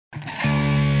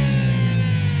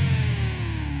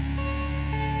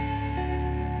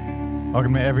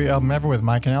Welcome to Every Album Ever with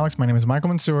Mike and Alex. My name is Michael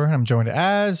Mansour, and I'm joined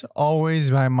as always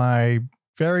by my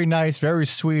very nice, very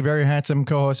sweet, very handsome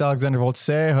co-host Alexander Volt.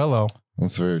 Say hello.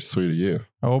 That's very sweet of you.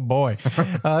 Oh boy.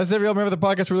 This is Every Album Ever, the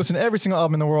podcast where we listen to every single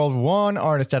album in the world, one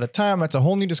artist at a time. That's a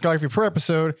whole new discography per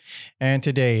episode. And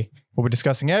today we'll be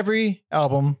discussing every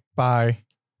album by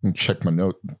Check my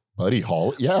note. Buddy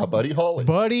Holly. Yeah, Buddy Holly.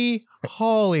 Buddy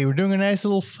Holly. We're doing a nice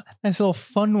little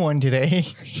fun one today.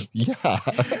 Yeah.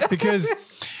 Because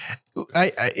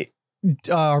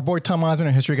our boy Tom Osmond,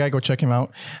 a history guy, go check him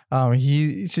out.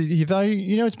 He thought,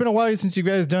 it's been a while since you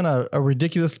guys done a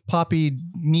ridiculous, poppy,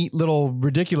 neat little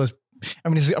ridiculous. I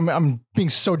mean, I'm being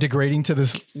so degrading to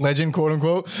this legend, quote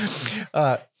unquote.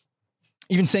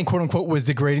 Even saying quote unquote was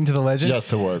degrading to the legend.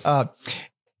 Yes, it was.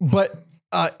 But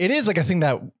it is like a thing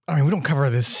that, I mean, we don't cover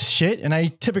this shit, and I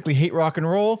typically hate rock and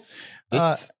roll.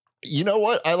 You know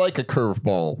what? I like a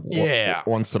curveball. Yeah.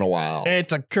 Once in a while.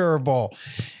 It's a curveball.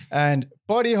 And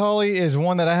Buddy Holly is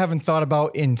one that I haven't thought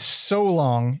about in so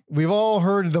long. We've all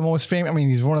heard the most famous. I mean,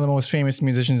 he's one of the most famous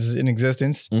musicians in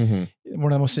existence. Mm-hmm.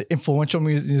 One of the most influential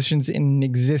musicians in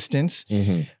existence.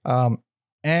 Mm-hmm.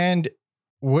 And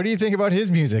what do you think about his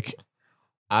music?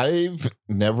 I've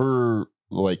never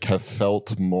have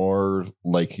felt more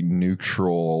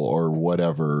neutral or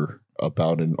whatever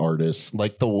about an artist.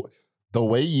 Like the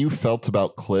way you felt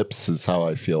about Clips is how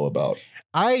I feel about.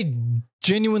 I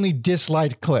genuinely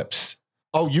disliked Clips.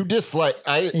 Oh, you dislike?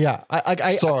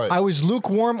 Sorry. I was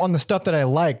lukewarm on the stuff that I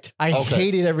liked. I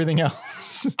hated everything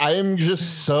else. I am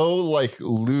just so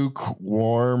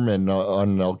lukewarm, and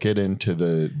I'll get into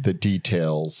the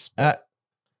details.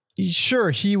 Sure,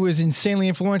 he was insanely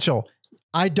influential.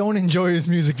 I don't enjoy his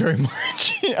music very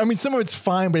much. I mean, some of it's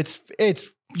fine, but it's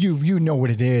you know what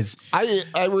it is. I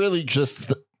really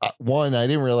just one, I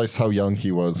didn't realize how young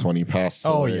he was when he passed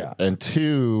away. Oh yeah, and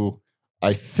two,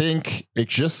 I think it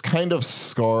just kind of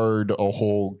scarred a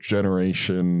whole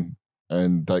generation,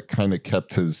 and that kind of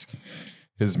kept his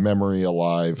memory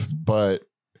alive. But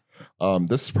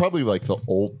this is probably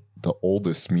the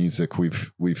oldest music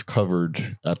we've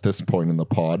covered at this point in the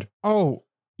pod. Oh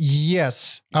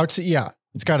yes, I would say yeah,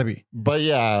 it's got to be. But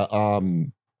yeah,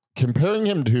 comparing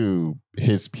him to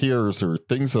his peers or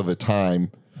things of the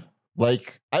time, I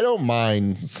don't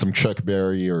mind some Chuck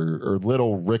Berry or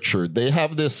Little Richard. They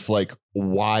have this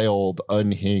wild,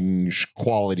 unhinged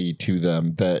quality to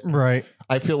them that right.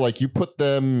 I feel like you put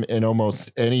them in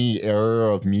almost any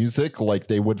era of music,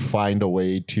 they would find a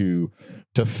way to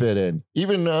fit in.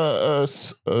 Even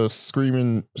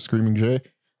Screaming Jay.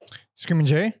 Screaming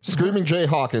Jay? Screaming Jay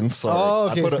Hawkins. Sorry. Oh,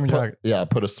 okay. I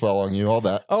put a spell on you, all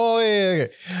that. Oh,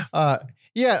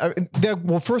 yeah.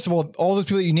 Well, first of all those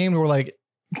people that you named were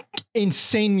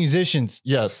insane musicians.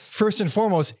 Yes. First and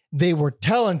foremost, they were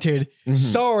talented. Mm-hmm.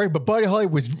 Sorry, but Buddy Holly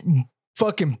was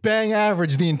fucking bang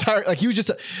average the entire, he was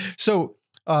just,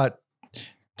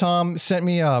 Tom sent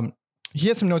me, he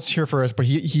has some notes here for us, but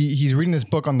he's reading this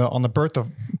book on the birth of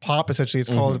pop. Essentially, it's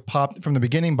called Pop from the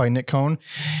Beginning by Nick Cohn.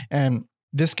 And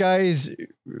this guy is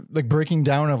breaking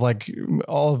down of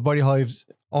all of Buddy Holly's,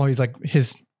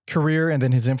 his career and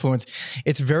then his influence.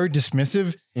 It's very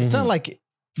dismissive. Mm-hmm. It's not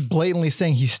blatantly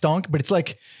saying he stunk, but it's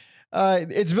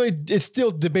it's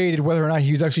still debated whether or not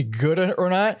he was actually good or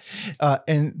not.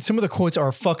 And some of the quotes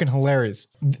are fucking hilarious.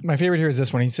 My favorite here is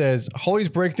this one. He says, Holly's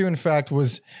breakthrough, in fact,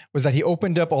 was that he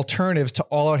opened up alternatives to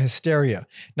all out hysteria.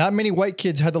 Not many white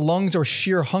kids had the lungs or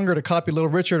sheer hunger to copy Little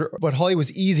Richard, but Holly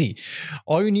was easy.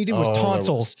 All you needed was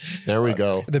tonsils. There we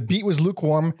go. The beat was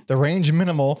lukewarm, the range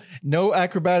minimal, no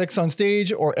acrobatics on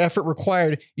stage or effort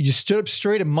required. You just stood up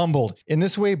straight and mumbled. In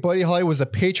this way, Buddy Holly was the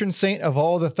patron saint of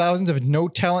all the thousands of no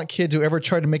talent kids who ever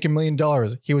tried to make $1 million.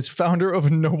 He was founder of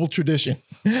a noble tradition.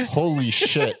 Holy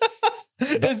shit.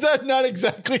 Is that not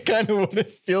exactly kind of what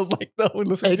it feels like though?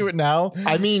 Listening to it now.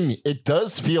 I mean, it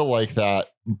does feel like that,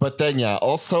 but then yeah,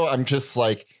 also I'm just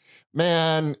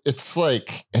man, it's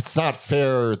it's not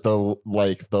fair the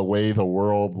way the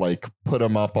world put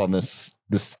him up on this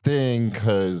thing,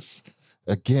 because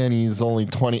again, he's only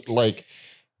 20,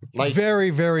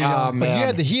 very, very young.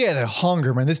 But he had a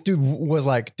hunger, man. This dude was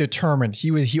determined.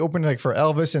 He opened for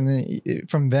Elvis, and then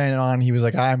from then on he was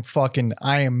I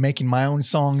am making my own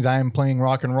songs. I am playing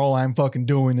rock and roll. I'm fucking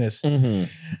doing this. Mm-hmm.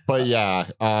 But yeah,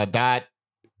 that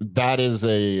is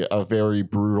a very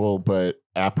brutal but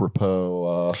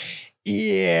apropos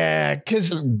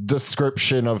because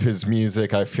description of his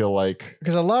music. I feel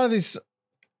because a lot of these,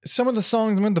 some of the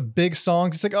songs, the big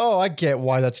songs, it's I get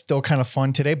why that's still kind of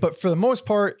fun today. But for the most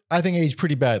part, I think aged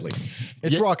pretty badly.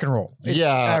 It's rock and roll. It's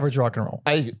average rock and roll.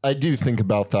 I do think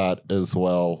about that as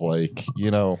well.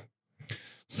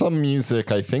 Some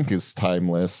music I think is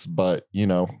timeless, but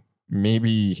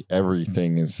maybe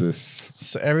everything is this.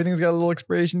 So everything's got a little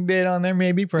expiration date on there,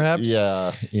 maybe, perhaps.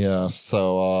 Yeah.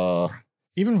 So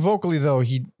even vocally though,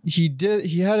 he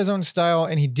had his own style,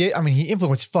 and he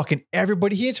influenced fucking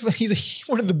everybody. He's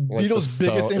one of the Like Beatles' the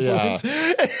biggest influence.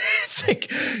 It's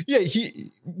like,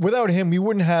 without him, we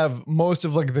wouldn't have most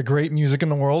of like the great music in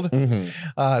the world.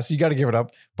 So you got to give it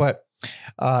up. But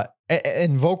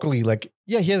and vocally, like,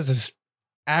 he has this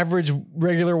average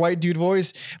regular white dude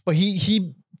voice, but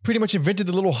he pretty much invented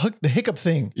the hiccup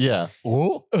thing. Yeah.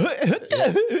 Oh.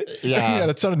 Yeah,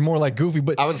 that sounded more like Goofy,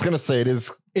 but I was gonna say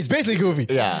it's basically Goofy.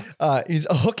 Yeah. He's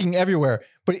hooking everywhere,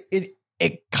 but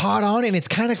it caught on, and it's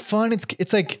kind of fun.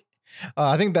 It's like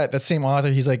I think that same author,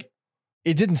 he's like,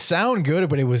 it didn't sound good,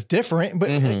 but it was different. But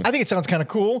I think it sounds kind of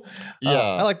cool. Yeah.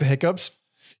 I like the hiccups.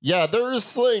 Yeah, there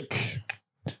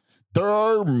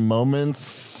are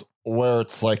moments where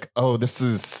it's like, oh, this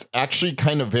is actually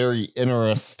kind of very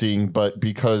interesting, but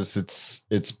because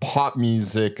it's pop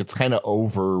music, it's kind of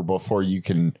over before you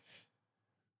can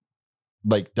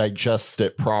like digest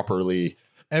it properly.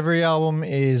 Every album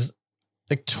is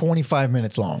like 25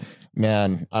 minutes long.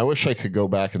 Man, I wish I could go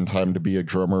back in time to be a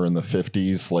drummer in the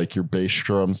 50s. Like, your bass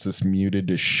drums is muted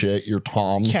as shit. Your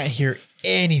toms. You can't hear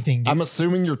anything, dude. I'm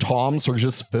assuming your toms are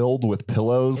just filled with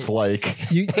pillows. Like,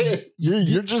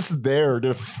 you're just there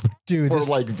for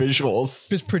like visuals.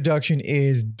 This production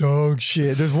is dog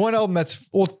shit. There's one album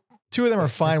two of them are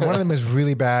fine. One of them is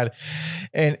really bad.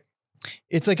 And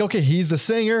it's like, okay, he's the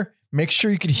singer. Make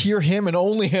sure you can hear him and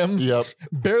only him. Yep.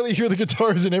 Barely hear the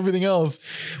guitars and everything else.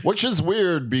 Which is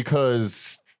weird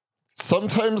because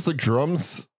sometimes the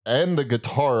drums and the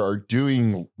guitar are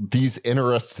doing these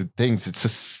interesting things. It's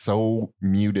just so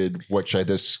muted, which I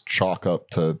just chalk up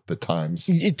to the times.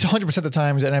 It's 100% the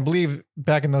times. And I believe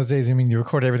back in those days, I mean, you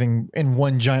record everything in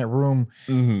one giant room.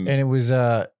 And it was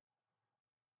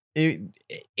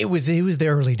it was the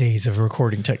early days of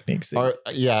recording techniques.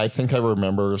 I think I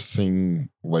remember seeing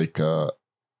like a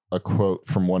quote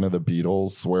from one of the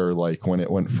Beatles where like when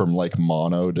it went from like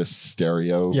mono to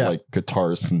stereo, like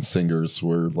guitarists and singers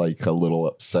were like a little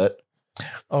upset.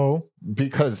 Oh,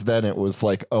 because then it was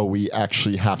like, oh, we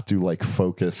actually have to like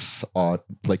focus on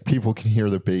like people can hear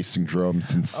the bass and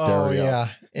drums in stereo. Oh,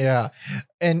 yeah.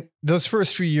 And those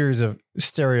first few years of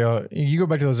stereo, you go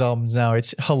back to those albums now,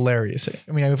 it's hilarious.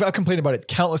 I mean, I've complained about it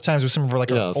countless times with some of our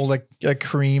like old like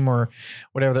Cream or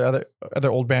whatever the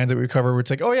other old bands that we cover. Where it's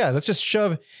like, oh yeah, let's just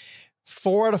shove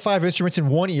 4 out of 5 instruments in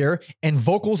one ear and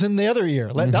vocals in the other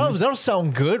ear. That'll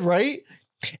sound good, right?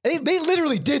 They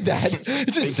literally did that.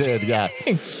 It's insane. They did,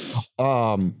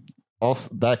 yeah.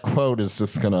 Also, that quote is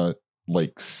just gonna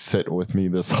like sit with me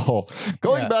this whole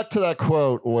going back to that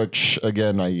quote, which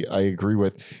again I agree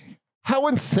with. How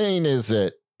insane is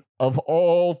it? Of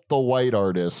all the white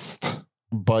artists,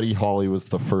 Buddy Holly was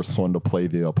the first one to play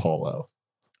the Apollo.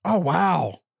 Oh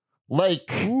wow.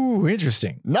 Like, ooh,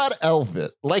 interesting. Not Elvis.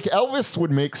 Like, Elvis would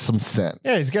make some sense.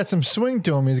 Yeah, he's got some swing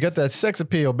to him. He's got that sex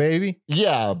appeal, baby.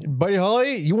 Yeah. Buddy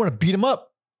Holly, you want to beat him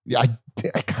up. Yeah,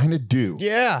 I kind of do.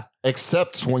 Yeah.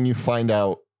 Except when you find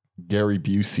out Gary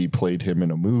Busey played him in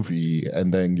a movie,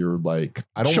 and then you're like,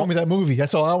 show me that movie.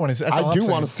 That's all I want to see. I do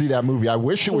want to see that movie. I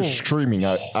wish it was streaming.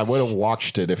 I would have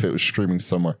watched it if it was streaming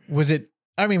somewhere. Was it?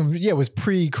 I mean, yeah, it was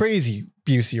pre-Crazy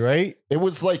Busey, right? It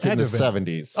was like in the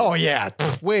 70s. Oh, yeah.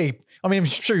 Wait. I mean, I'm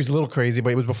sure he was a little crazy,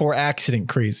 but it was before Accident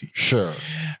Crazy. Sure.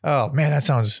 Oh, man, that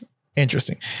sounds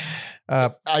interesting.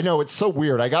 I know. It's so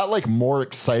weird. I got like more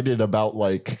excited about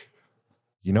like,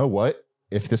 you know what?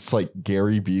 If this like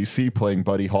Gary Busey playing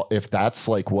Buddy Hall, if that's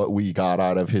like what we got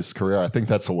out of his career, I think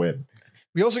that's a win.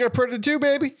 We also got Predator 2,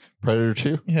 baby. Predator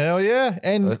 2? Hell yeah.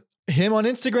 And him on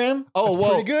Instagram. Oh,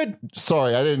 well, pretty good.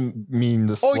 Sorry, I didn't mean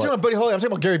this. Oh, you're talking about Buddy Holly. I'm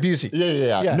talking about Gary Busey.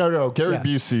 Yeah. No. Gary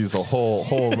Busey's a whole.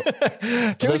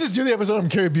 Can we just do the episode on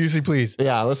Gary Busey, please?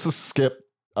 Yeah, let's just skip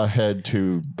ahead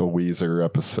to the Weezer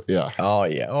episode. Yeah.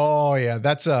 Oh yeah.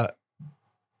 That's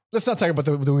let's not talk about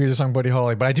the Weezer song Buddy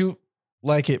Holly, but I do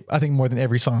like it. I think more than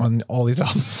every song on all these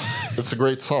albums. It's a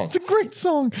great song. It's a great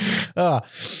song.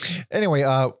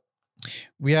 Anyway,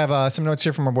 we have some notes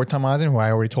here from our boy Tom Eisen, who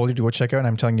I already told you to go check out, and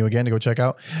I'm telling you again to go check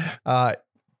out.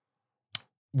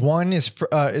 One is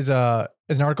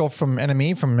an article from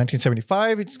NME from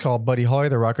 1975. It's called Buddy Holly,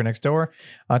 the Rocker Next Door.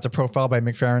 It's a profile by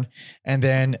Mick Farren. And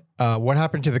then what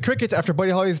happened to the Crickets after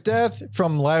Buddy Holly's death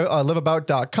from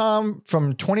liveabout.com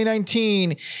from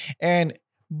 2019. And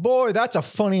boy, that's a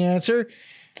funny answer.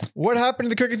 What happened to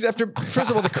the Crickets after? First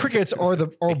of all, the Crickets are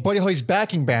Buddy Holly's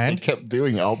backing band. They kept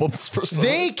doing albums for some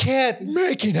They kept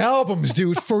making albums,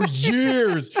 dude, for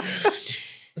years.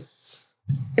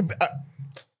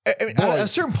 at a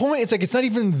certain point, it's like it's not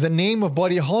even the name of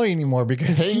Buddy Holly anymore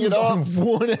because Hang he it was up. on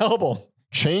one album.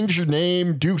 Change your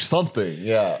name, do something.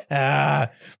 Yeah.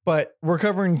 But we're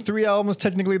covering 3 albums.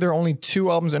 Technically, there are only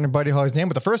 2 albums under Buddy Holly's name,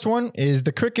 but the first one is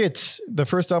The Crickets, the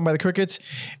first album by The Crickets,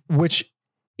 which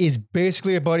is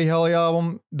basically a Buddy Holly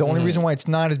album. The only reason why it's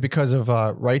not is because of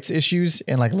rights issues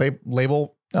and like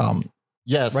label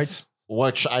Yes. rights.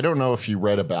 Which I don't know if you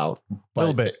read about. But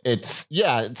Little bit. It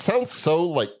sounds so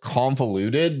like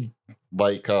convoluted.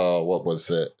 Like, what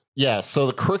was it? Yeah. So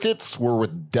the Crickets were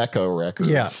with Decca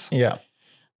Records. Yeah.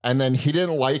 And then he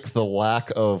didn't like the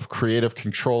lack of creative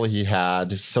control he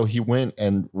had. So he went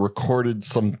and recorded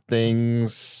some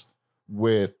things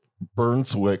with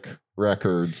Burnswick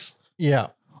Records. Yeah.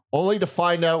 Only to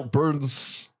find out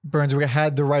Burnswick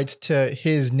had the rights to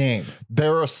his name.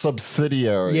 they're a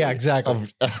subsidiary. Yeah, exactly.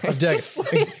 Of Decca. Just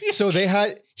like- So they'd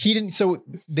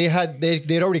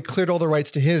already cleared all the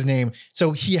rights to his name.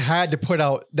 So he had to put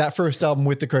out that first album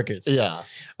with the Crickets. yeah.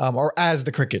 Or as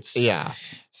the Crickets. Yeah.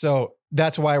 So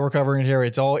that's why we're covering it here.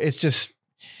 It's just,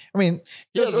 I mean,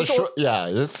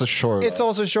 It's a short. it's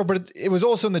also short, but it was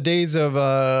also in the days of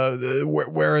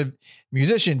where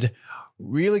musicians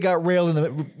really got railed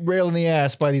in the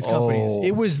ass by these companies. Oh.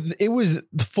 It was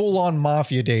full on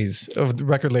mafia days of the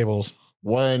record labels.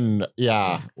 When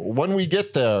we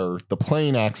get there, the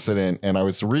plane accident, and I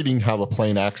was reading how the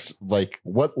plane like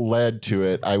what led to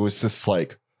it, I was just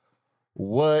like,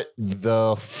 what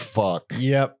the fuck?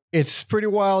 Yep. It's pretty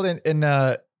wild. And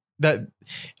that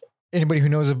anybody who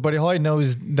knows of Buddy Holly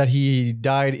knows that he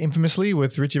died infamously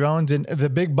with Richie Valens and the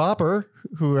Big Bopper,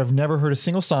 who I've never heard a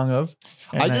single song of.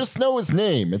 And I just know his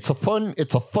name. It's a fun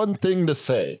thing to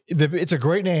say. It's a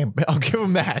great name. I'll give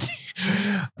him that.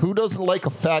 Who doesn't like a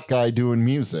fat guy doing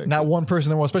music? Not one person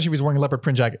in the world, especially if he's wearing a leopard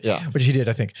print jacket. Yeah. Which he did,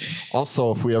 I think.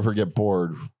 Also, if we ever get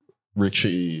bored,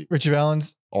 Richie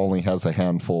Valens. only has a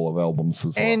handful of albums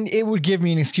as well. And it would give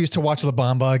me an excuse to watch La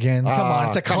Bamba again. Come on.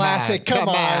 It's a classic. Come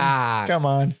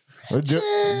on.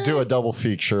 Do a double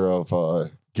feature of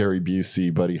Gary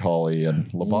Busey, Buddy Holly, and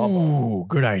La Bamba. Ooh,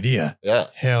 good idea. Yeah.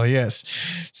 Hell yes.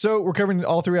 So we're covering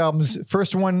all 3 albums.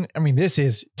 First one, I mean,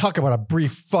 talk about a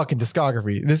brief fucking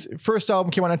discography. This first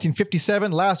album came out in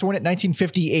 1957, last one at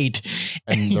 1958.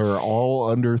 And they're all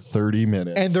under 30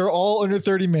 minutes. And they're all under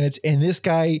 30 minutes. And this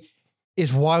guy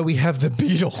is why we have the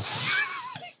Beatles.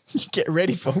 Get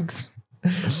ready, folks.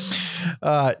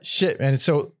 Shit, man.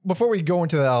 So before we go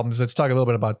into the albums, let's talk a little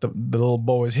bit about the little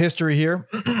boy's history here.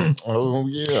 Oh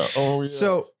yeah.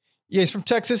 So yeah, he's from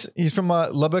Texas. He's from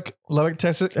Lubbock,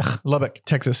 Texas,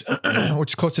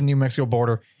 which is close to the New Mexico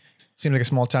border. Seems like a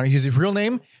small town. His real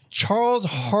name, Charles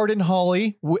Hardin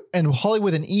Holly, and Holly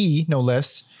with an E, no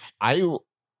less.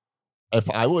 If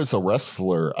I was a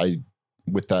wrestler,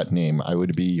 with that name, I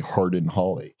would be Hardin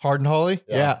Holly. Hardin Holly?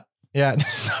 Yeah. Yeah,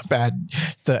 it's not bad.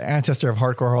 It's the ancestor of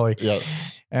Hardcore Holly.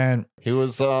 Yes. And he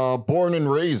was born and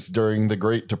raised during the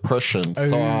Great Depression.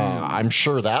 So I'm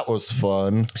sure that was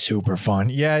fun. Super fun.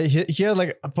 Yeah, he had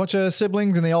like a bunch of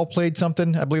siblings and they all played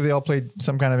something. I believe they all played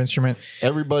some kind of instrument.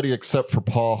 Everybody except for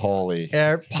Pa Holly.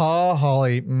 Pa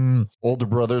Holly. Older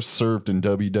brothers served in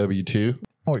WW2.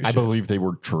 I believe they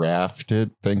were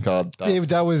drafted. Thank God.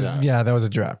 That was a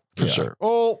draft for sure.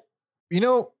 Oh,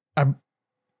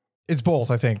 it's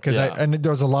both, I think, because and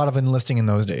there was a lot of enlisting in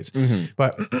those days. Mm-hmm.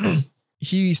 But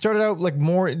he started out like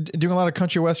more doing a lot of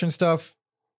country western stuff.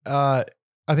 I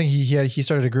think he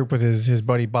started a group with his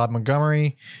buddy Bob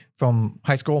Montgomery from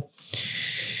high school,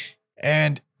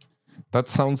 and that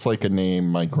sounds like a name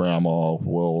my grandma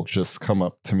will just come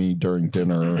up to me during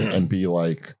dinner and be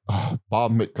like, oh,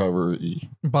 Bob Montgomery.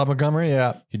 Bob Montgomery,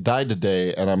 yeah. He died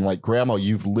today. And I'm like, Grandma,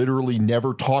 you've literally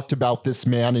never talked about this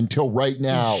man until right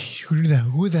now. Who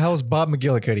the hell is Bob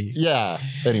McGillicuddy? Yeah.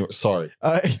 Anyway, sorry.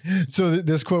 So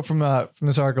this quote from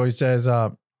this article, he says,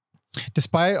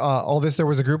 despite all this, there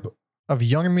was a group of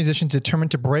younger musicians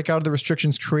determined to break out of the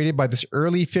restrictions created by this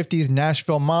early 50s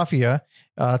Nashville mafia.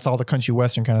 It's all the country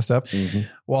western kind of stuff. Mm-hmm.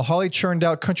 While Holly churned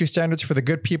out country standards for the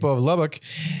good people of Lubbock,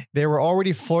 they were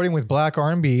already flirting with black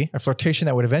R&B, a flirtation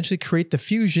that would eventually create the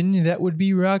fusion that would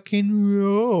be rock and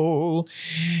roll.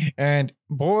 And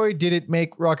boy, did it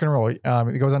make rock and roll. It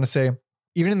goes on to say,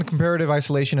 even in the comparative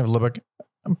isolation of Lubbock,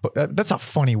 that's a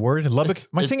funny word. Lubbock.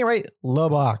 Am I saying it right?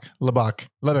 Lubbock.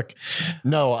 Lubbock.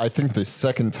 No, I think the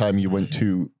second time you went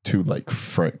to like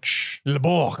French.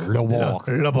 Lubbock.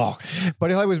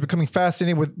 Buddy Holly was becoming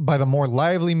fascinated by the more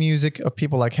lively music of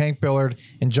people like Hank Billard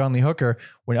and John Lee Hooker.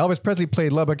 When Elvis Presley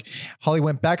played Lubbock, Holly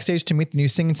went backstage to meet the new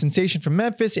singing sensation from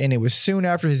Memphis, and it was soon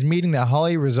after his meeting that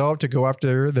Holly resolved to go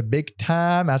after the big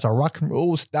time as a rock and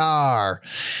roll star.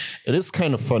 It is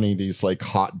kind of funny, these like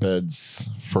hotbeds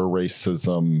for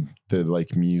racism, that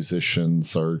like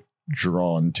musicians are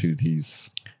drawn to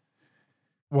these.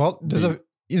 Well, there's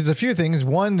a few things.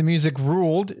 One, the music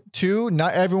ruled. Two,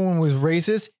 not everyone was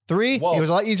racist. Three, it was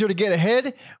a lot easier to get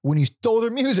ahead when you stole their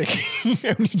music.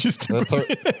 And you just took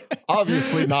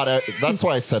obviously not. That's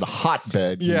why I said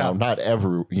hotbed. You know, not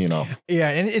every. You know. Yeah,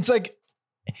 and it's like,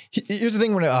 here's the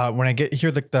thing when I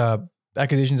hear like the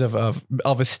accusations of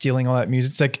Elvis stealing all that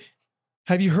music. It's like,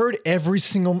 have you heard every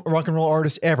single rock and roll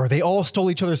artist ever? They all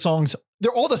stole each other's songs.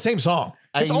 They're all the same song.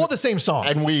 It's all the same song.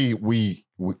 And we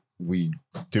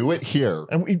do it here.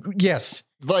 And yes.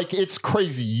 Like, it's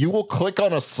crazy. You will click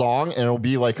on a song and it'll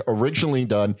be like originally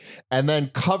done and then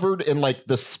covered in like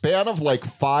the span of like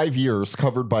 5 years,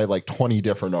 covered by like 20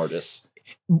 different artists.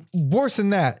 Worse than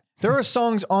that, there are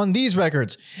songs on these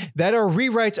records that are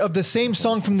rewrites of the same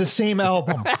song from the same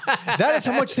album. That is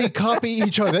how much they copy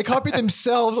each other. They copy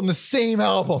themselves on the same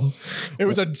album. It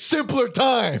was a simpler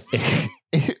time.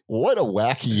 What a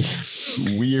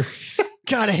wacky, weird.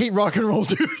 God, I hate rock and roll,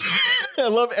 dude. I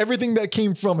love everything that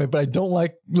came from it, but I don't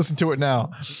like listening to it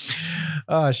now.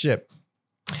 Shit.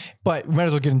 But we might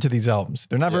as well get into these albums.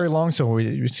 They're not very long, so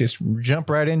we just jump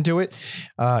right into it.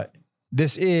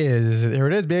 This is, here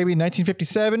it is, baby,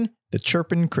 1957, The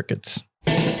Chirpin' Crickets.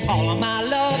 All of my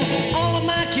love, all of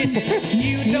my kisses,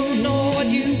 you don't know what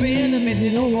you've been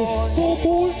missing, oh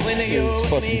boy. When you're These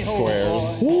fucking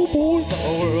squares. Oh boy. The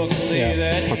whole world can see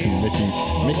that Fucking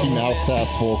Mickey Mouse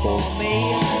ass vocals.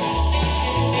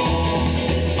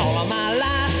 all of my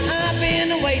life I've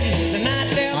been waiting tonight.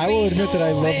 I will admit that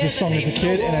I loved this song as a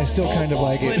kid, and I still kind of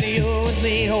like When it. you're with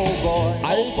me, oh boy.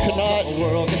 I could not, The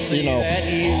world can see you know, that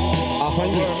you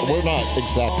 100. We're not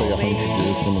exactly 100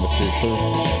 years into the future.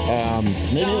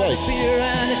 Maybe like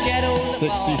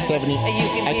 60, 70.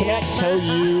 I cannot tell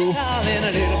you,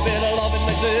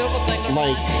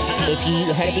 like, if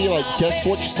you had to be like, guess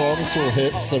which songs were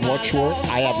hits and which weren't.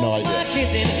 I have no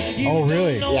idea. Oh,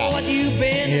 really? Yeah.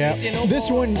 Yeah. This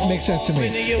one makes sense to me.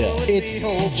 It's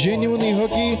genuinely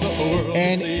hooky,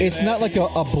 and it's not like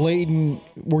a blatant,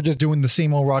 we're just doing the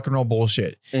same old rock and roll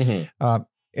bullshit. Mm-hmm.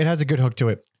 It has a good hook to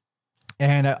it.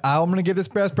 And I'm going to give this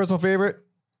best personal favorite.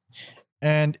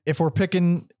 And if we're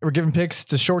giving picks,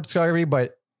 it's a short discography,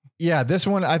 but yeah, this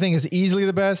one I think is easily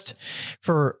the best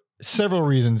for several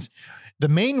reasons. The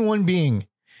main one being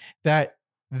that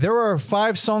there are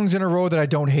 5 songs in a row that I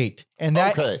don't hate. And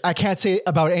that I can't say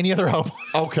about any other album.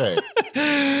 Okay.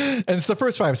 And it's the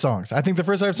first 5 songs. I think the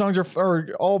first 5 songs are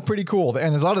all pretty cool.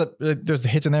 And there's a lot of there's the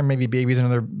hits in there. Maybe Baby's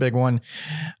another big one.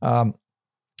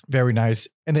 Very nice.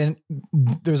 And then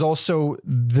there's also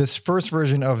this first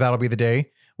version of That'll Be the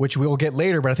Day, which we'll get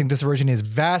later, but I think this version is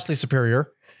vastly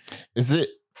superior. Is it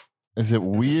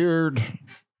weird?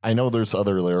 I know there's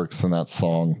other lyrics in that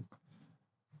song,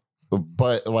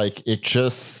 but like it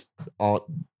just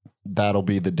That'll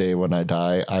Be the Day When I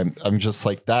Die. I'm just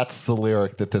like, that's the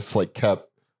lyric that this like kept.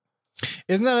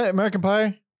 Isn't that American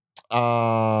Pie?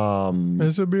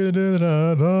 This will be the day that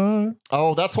I die.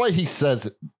 Oh, that's why he says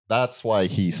it. That's why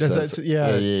he says it. Yeah.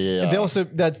 And they also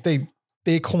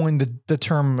they coined the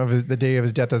term of the day of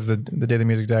his death as the day the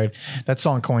music died. That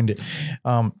song coined it.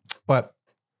 But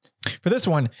for this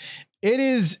one, it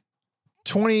is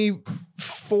 26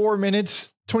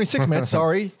 minutes,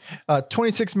 sorry.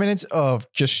 26 minutes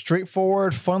of just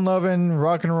straightforward, fun-loving,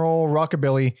 rock and roll,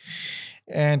 rockabilly.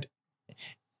 And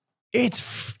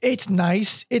it's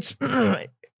nice. It's, I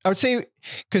would say,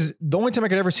 because the only time I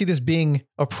could ever see this being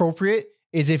appropriate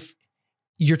is if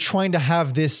you're trying to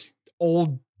have this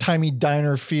old-timey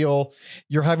diner feel.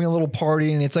 You're having a little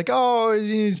party and it's like, oh,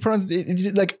 it's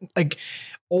like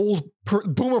old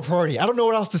boomer party. I don't know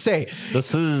what else to say.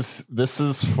 This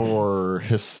is for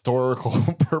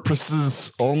historical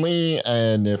purposes only,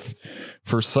 and if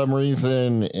for some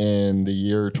reason in the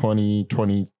year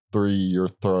 2023 you're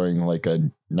throwing like a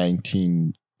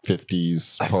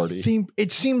 1950s party,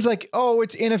 it seems like, oh,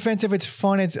 it's inoffensive, it's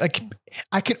fun, it's like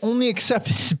I could only accept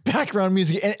this background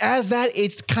music, and as that,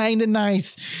 it's kind of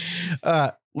nice.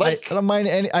 Like I don't mind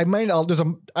any. I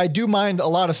do mind a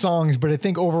lot of songs, but I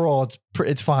think overall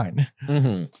it's fine.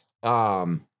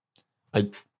 Mm-hmm.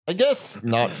 I guess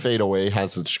Not Fade Away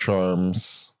has its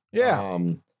charms. Yeah.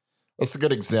 That's a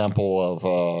good example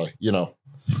of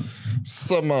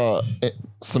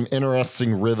some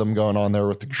interesting rhythm going on there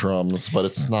with the drums, but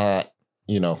it's not,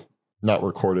 not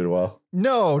recorded well.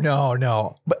 No.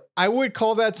 But I would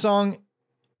call that song,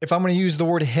 if I'm going to use the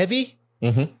word heavy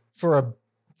for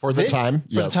the time.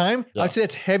 For the time, Yeah. I'd say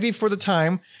it's heavy for the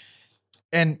time.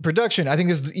 And production, I think,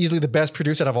 is easily the best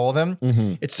produced out of all of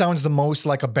them. It sounds the most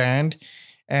like a band,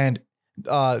 and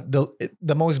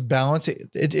the most balanced.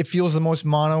 It feels the most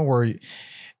mono. Where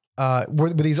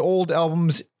with these old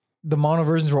albums, the mono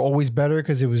versions were always better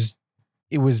because it was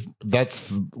was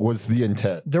the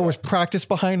intent. there was practice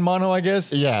behind mono, I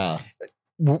guess. Yeah.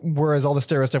 Whereas all the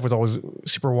stereo stuff was always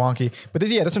super wonky. But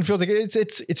this one feels like it's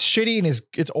shitty and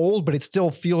it's old, but it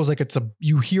still feels like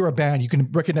you hear a band. You can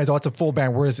recognize, it's a full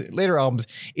band. Whereas later albums,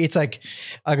 it's like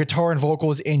a guitar and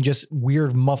vocals and just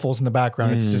weird muffles in the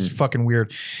background. It's just fucking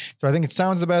weird. So I think it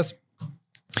sounds the best.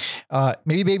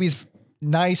 Maybe Baby's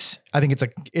nice. I think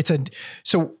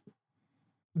so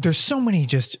there's so many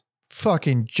just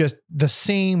the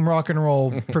same rock and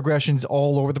roll progressions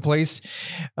all over the place,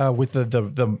 with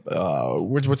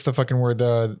what's the fucking word,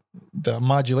 the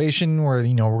modulation, where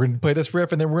we're gonna play this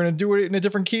riff and then we're gonna do it in a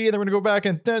different key and then we're gonna go back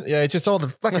and it's just all the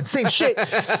fucking same shit.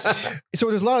 So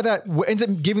there's a lot of that. What ends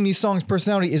up giving these songs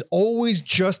personality is always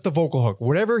just the vocal hook.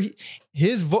 Whatever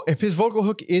if his vocal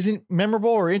hook isn't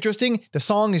memorable or interesting, the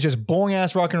song is just boring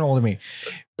ass rock and roll to me.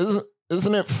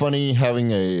 Isn't it funny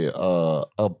having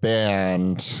a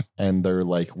band and they're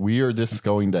like, we are just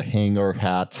going to hang our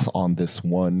hats on this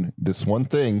one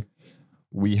thing.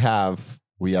 We have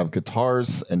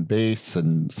guitars and bass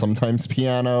and sometimes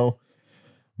piano,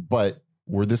 but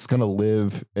we're just going to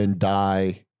live and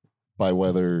die by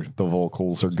whether the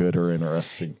vocals are good or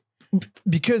interesting.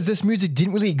 Because this music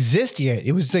didn't really exist yet.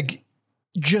 It was like,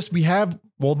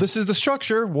 this is the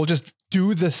structure. We'll just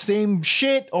do the same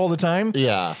shit all the time.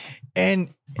 Yeah.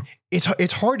 And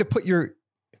it's hard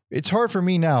for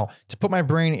me now to put my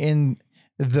brain in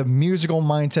the musical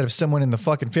mindset of someone in the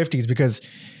fucking 50s, because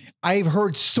I've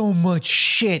heard so much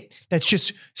shit that's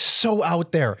just so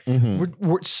out there.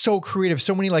 We're so creative,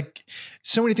 so many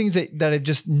things that have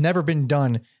just never been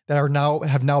done that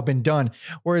have now been done.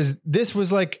 Whereas this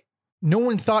was like, no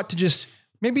one thought to just,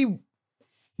 maybe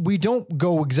we don't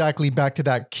go exactly back to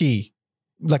that key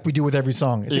like we do with every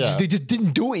song. They just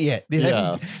didn't do it yet. They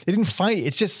didn't find it.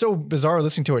 It's just so bizarre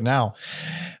listening to it now,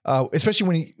 especially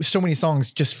when so many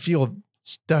songs just feel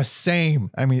the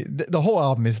same. I mean, the whole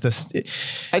album is this.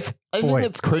 I think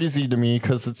it's crazy to me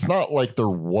because it's not like there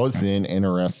wasn't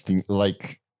interesting.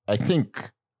 Like, I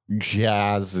think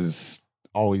jazz has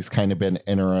always kind of been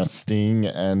interesting,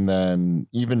 and then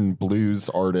even blues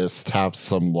artists have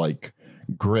some like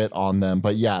grit on them.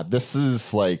 But yeah, this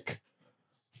is like,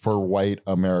 for white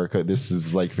America, this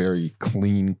is like very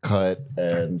clean cut,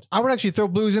 and I would actually throw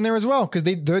blues in there as well, because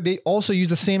they also use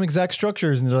the same exact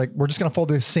structures, and they're like, we're just gonna follow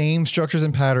the same structures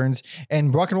and patterns,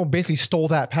 and rock and roll basically stole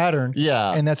that pattern.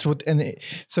 Yeah, and that's what,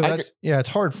 it's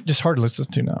hard to listen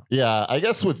to now. Yeah, I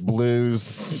guess with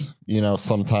blues,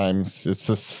 sometimes it's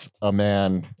just a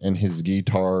man and his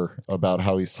guitar about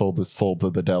how he sold his soul to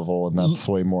the devil, and that's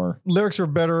way more. Lyrics were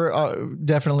better,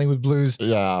 definitely, with blues.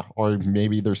 Yeah, or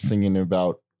maybe they're singing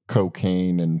about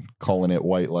cocaine and calling it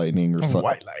white lightning or something.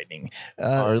 White lightning.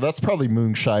 Or that's probably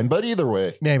moonshine, but either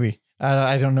way. Maybe.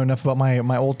 I don't know enough about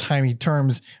my old timey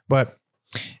terms, but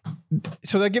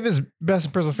so that gives his best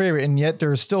and personal favorite, and yet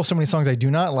there's still so many songs I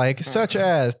do not like, such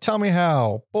as Tell Me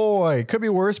How, Boy, Could Be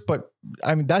Worse, but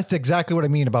I mean, that's exactly what I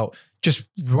mean about just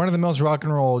run-of-the-mills rock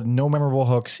and roll, no memorable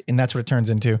hooks, and that's what it turns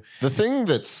into. The thing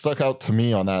that stuck out to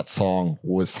me on that song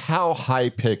was how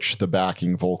high-pitched the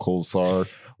backing vocals are,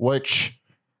 which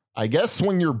I guess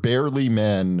when you're barely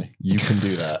men, you can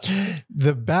do that.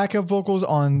 The backup vocals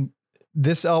on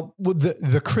this album,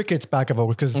 the Crickets backup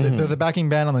vocals, because they're the backing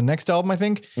band on the next album, I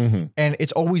think, and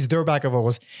it's always their backup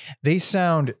vocals. They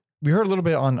sound, we heard a little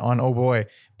bit on Oh Boy,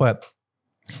 but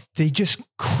they just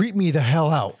creep me the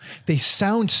hell out. They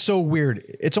sound so weird.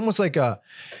 It's almost like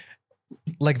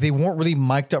they weren't really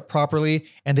mic'd up properly,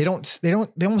 and they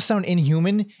almost sound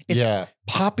inhuman. It's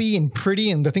poppy and pretty,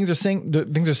 and the things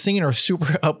they're singing are super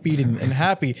upbeat and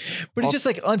happy, but it's just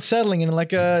like unsettling in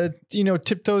like a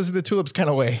Tiptoes of the Tulips kind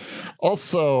of way.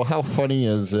 Also, how funny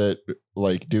is it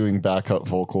like doing backup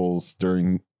vocals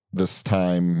during this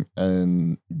time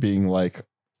and being like,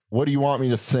 what do you want me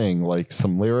to sing? Like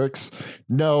some lyrics?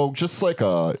 No, just like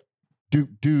a do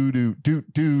do do do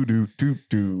do do do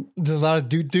do. There's a lot of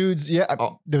dudes. Yeah,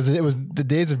 it was the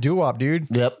days of doo-wop, dude.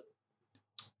 Yep.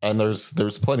 And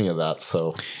there's plenty of that.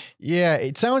 So yeah,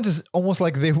 it sounds almost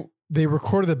like they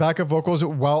recorded the backup vocals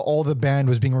while all the band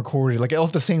was being recorded, like all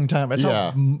at the same time. That's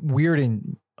how weird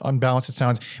and unbalanced it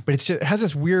sounds, but it has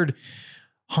this weird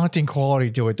haunting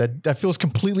quality to it that feels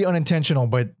completely unintentional,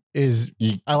 but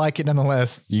I like it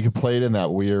nonetheless. You could play it in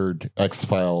that weird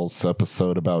X-Files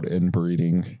episode about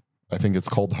inbreeding. I think it's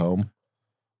called Home.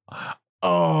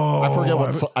 Oh, I forget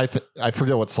what I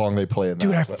forget what song they play in that.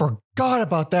 Dude, I forgot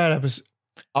about that episode.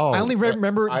 Oh, I only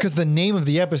remember because the name of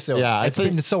the episode. Yeah, it's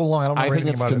been so long. I don't remember I think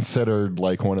anything it's about considered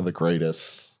like one of the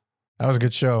greatest. That was a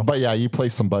good show. But yeah, you play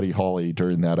some Buddy Holly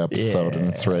during that episode, and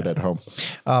it's right at home.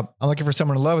 I'm Looking for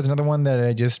Someone to Love is another one that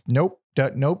I just nope.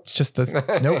 It's just this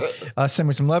nope. Send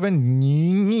Me Some Lovin'.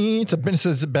 It's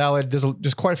a ballad.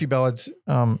 There's quite a few ballads.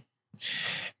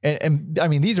 And I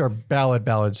mean, these are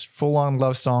ballads, full on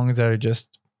love songs that are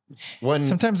just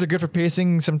sometimes they're good for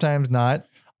pacing, sometimes not.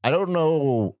 I don't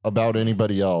know about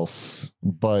anybody else,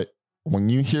 but when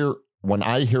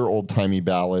I hear old timey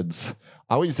ballads,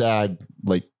 I always add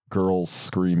like girls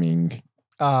screaming in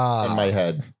my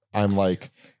head. I'm like,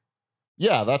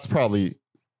 yeah, that's probably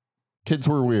kids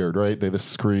were weird, right? They just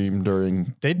scream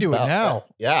during. They do it now.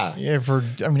 Yeah. For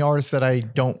artists that I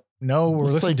don't know or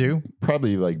listen to.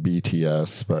 Probably like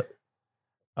BTS, but.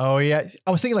 Oh yeah,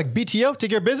 I was thinking like BTO, Take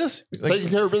Care of Business. Like, Take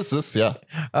Care of Business, yeah.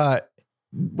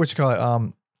 What you call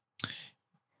it?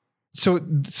 So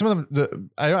some of them,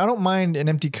 I don't mind an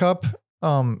empty cup.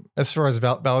 As far as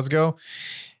ballads go,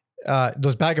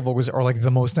 those backup vocals are like the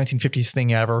most 1950s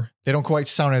thing ever. They don't quite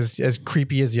sound as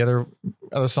creepy as the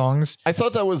other songs. I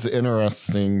thought that was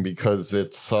interesting because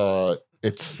it's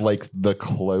like the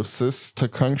closest to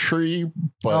country,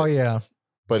 but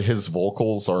but his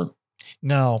vocals aren't.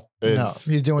 No,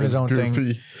 he's doing his own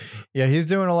thing. Yeah, he's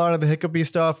doing a lot of the hiccupy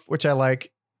stuff, which I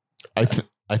like.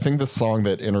 I think the song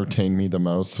that entertained me the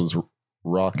most was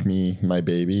 "Rock Me, My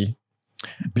Baby,"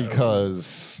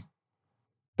 because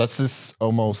that's this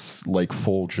almost like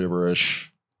full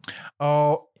gibberish.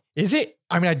 Oh, is it?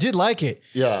 I mean, I did like it.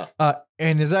 Yeah.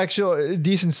 And there's actually a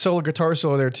decent solo guitar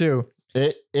solo there too.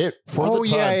 The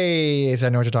time. Yes, I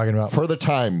know what you're talking about. For the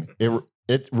time,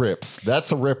 it rips.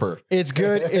 That's a ripper. It's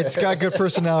good. It's got good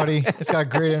personality. It's got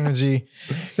great energy.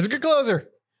 It's a good closer,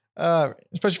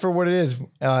 especially for what it is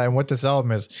and what this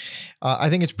album is. I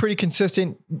think it's pretty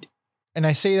consistent. And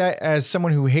I say that as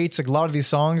someone who hates like a lot of these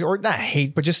songs, or not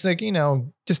hate, but just like,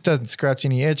 just doesn't scratch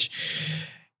any itch.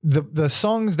 The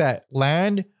songs that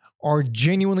land are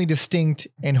genuinely distinct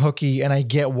and hooky, and I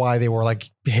get why they were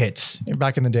like hits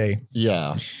back in the day.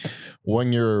 Yeah.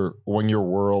 When your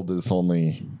world is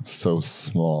only so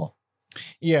small.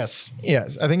 Yes.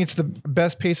 I think it's the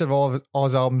best pace of all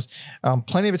his albums.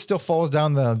 Plenty of it still falls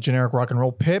down the generic rock and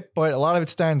roll pit, but a lot of it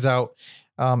stands out.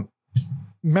 Some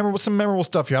memorable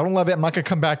stuff here. I don't love it. I'm not gonna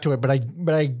come back to it, but I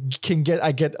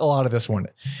get a lot of this one.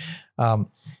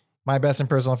 My best and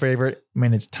personal favorite.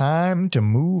 Man, it's time to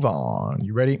move on.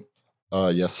 You ready?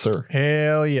 Yes, sir.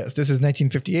 Hell yes. This is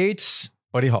 1958's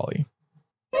Buddy Holly.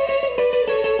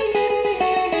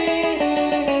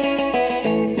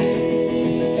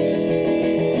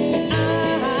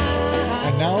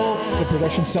 And now the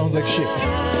production sounds like shit.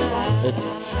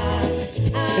 It's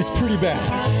pretty bad.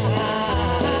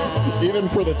 Even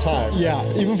for the time. Yeah,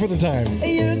 even for the time.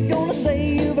 You're gonna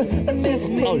say you've missed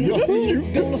me. Oh, yeah. You're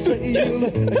gonna say you'll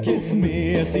kiss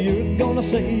me. So you're gonna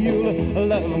say you'll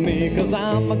love me. Cause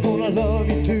I'm gonna love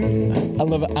you too. I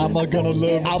love it. I'm gonna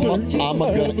love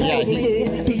Yeah,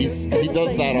 he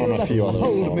does that on a few other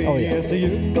songs. Oh yeah. So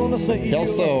you're gonna say he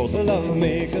also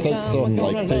says some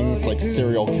like things like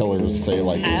serial killers say,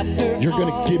 like, you're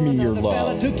gonna give me your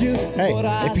love. Hey,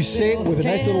 if you say it with a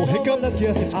nice little hiccup,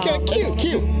 it's kind of cute. It's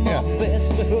cute. Yeah.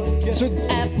 So,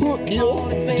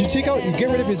 do you get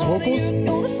rid of his vocals?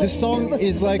 This song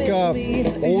is like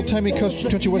old-timey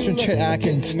country western Chet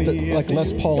Atkins, like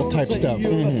Les Paul type stuff.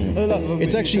 Mm-hmm.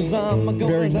 It's actually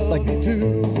very like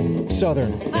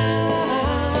southern.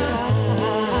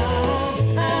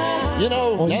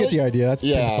 Well, you get the idea. That's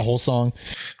the whole song.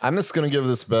 I'm just going to give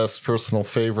this best personal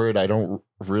favorite. I don't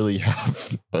really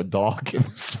have a dog in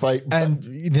this fight. And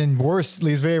then worst,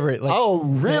 least favorite. Like, oh,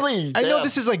 really? I know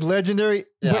this is like legendary.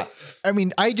 Yeah. But, I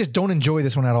mean, I just don't enjoy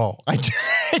this one at all. I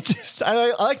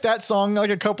like that song. I like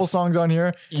a couple songs on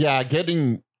here. Yeah,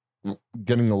 getting a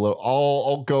little.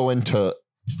 I'll go into.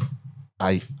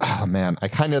 I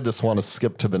kind of just want to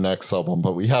skip to the next album,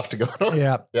 but we have to go.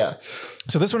 Yeah.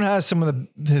 So this one has some of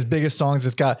his biggest songs.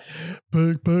 It's got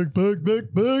big,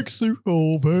 suit,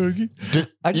 oh, baggy.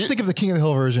 I just think of the King of the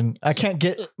Hill version. I can't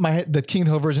get the King of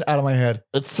the Hill version out of my head.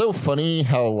 It's so funny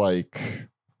how like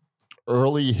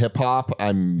early hip hop,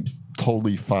 I'm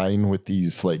totally fine with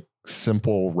these like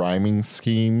simple rhyming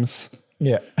schemes.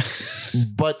 Yeah.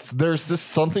 But there's this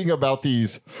something about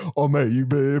these, oh, maybe,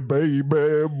 baby,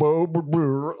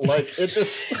 Like it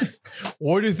just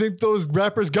Where do you think those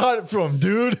rappers got it from,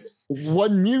 dude?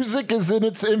 when music is in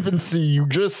its infancy,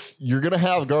 you're gonna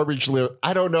have garbage lyrics.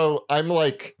 I don't know. I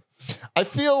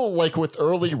feel like with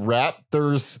early rap,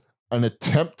 there's an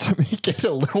attempt to make it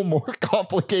a little more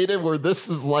complicated where this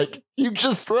is like you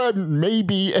just run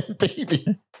maybe and baby.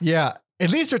 Yeah.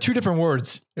 At least they're two different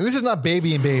words. At least it's not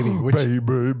baby and baby. Which,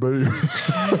 baby.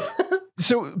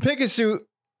 so Peggy Sue,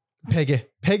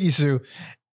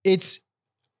 it's,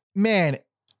 man,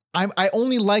 I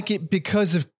only like it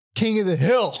because of King of the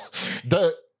Hill.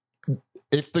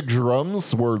 If the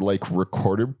drums were like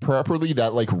recorded properly,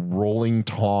 that like rolling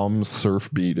tom surf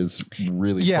beat is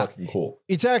really fucking cool.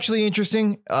 It's actually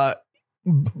interesting.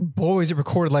 Boy, is it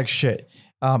recorded like shit.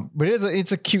 But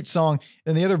it's a cute song.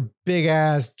 And the other big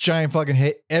ass giant fucking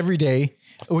hit, Every Day,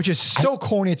 which is so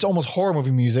corny. It's almost horror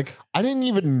movie music. I didn't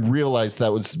even realize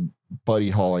that was Buddy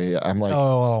Holly. I'm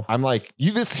like,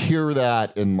 you just hear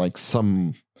that in like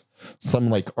some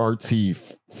like artsy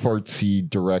fartsy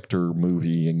director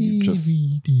movie, and you just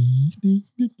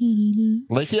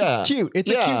like, yeah, it's cute.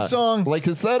 It's a cute song. Like,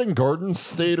 is that in Garden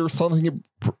State or something?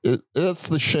 It's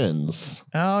the Shins.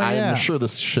 Oh yeah, I'm sure the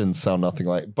Shins sound nothing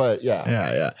like, but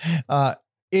yeah.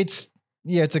 It's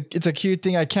a cute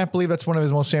thing. I can't believe that's one of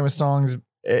his most famous songs.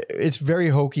 It's very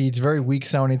hokey. It's very weak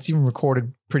sounding. It's even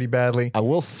recorded pretty badly. I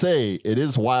will say it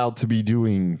is wild to be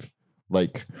doing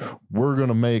like, we're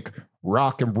gonna make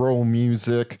rock and roll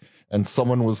music, and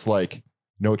someone was like,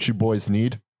 know what you boys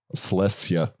need? A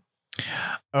Celestia.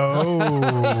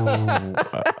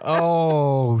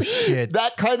 Oh shit.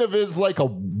 That kind of is like a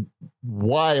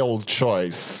wild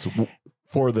choice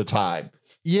for the time.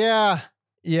 Yeah,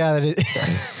 that is.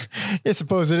 I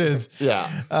suppose it is.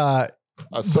 Yeah.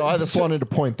 So I just wanted to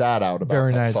point that out about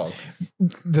very that nice song.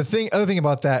 Other thing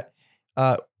about that,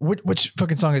 which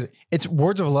fucking song is it? It's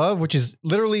Words of Love, which is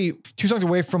literally 2 songs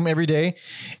away from Every Day.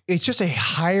 It's just a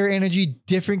higher energy,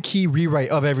 different key rewrite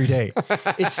of Every Day.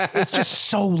 It's just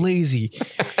so lazy.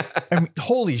 I mean,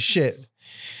 holy shit.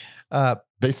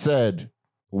 They said,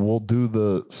 we'll do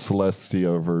the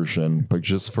Celestia version, but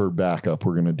just for backup,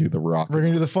 we're going to do the rock. We're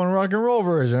going to do the fun rock and roll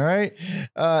version, all right?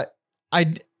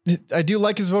 I do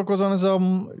like his vocals on his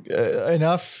album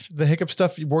enough. The hiccup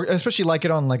stuff, I especially like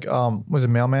it on like was it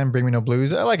Mailman, Bring Me No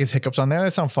Blues. I like his hiccups on there. They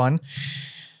sound fun.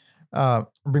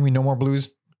 Bring Me No More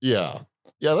Blues. Yeah,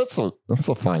 that's a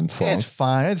fine song. It's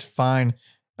fine.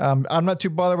 I'm not too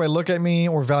bothered by Look at Me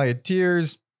or Valley of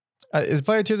Tears. Is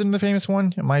Valley of Tears another famous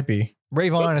one? It might be.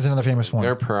 Rave On is another famous one.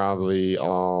 They're probably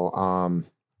all.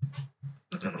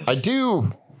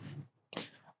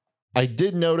 I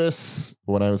did notice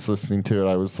when I was listening to it,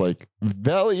 I was like,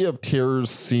 Valley of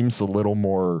Tears seems a little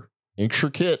more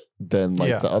intricate than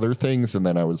like the other things. And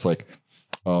then I was like,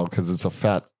 oh, because it's a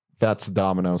Fats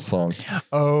Domino song.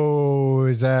 Oh,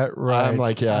 is that right? I'm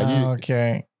like, yeah,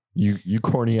 okay. You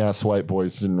corny ass white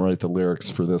boys didn't write the lyrics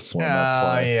for this one. That's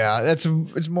why. Yeah,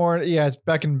 it's more. Yeah, it's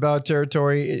back in Ballad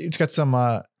territory. It's got some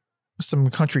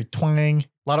country twang, a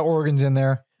lot of organs in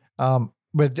there.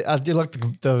 But I do like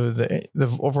the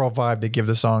overall vibe they give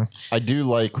the song. I do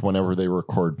like whenever they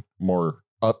record more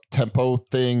up tempo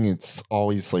thing. It's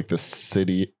always like the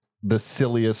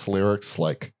silliest lyrics,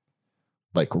 like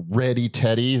Ready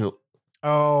Teddy.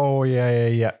 Oh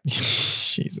yeah.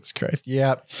 Jesus Christ.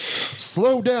 Yeah.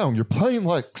 Slow down. You're playing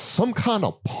like some kind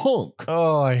of punk.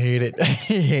 Oh, I hate it. I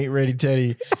hate Ready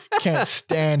Teddy. Can't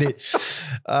stand it.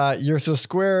 You're So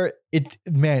Square.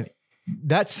 Man,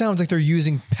 that sounds like they're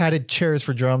using padded chairs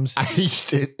for drums.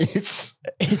 It's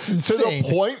insane. To the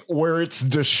point where it's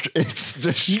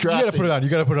distracting. You gotta put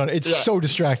it on. It's so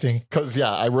distracting. Because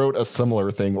I wrote a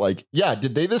similar thing. Like,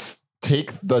 did they just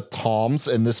take the toms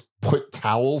and just put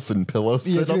towels and pillows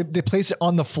in them? They place it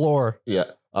on the floor.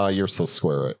 Yeah. You're So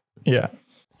Square it. Yeah.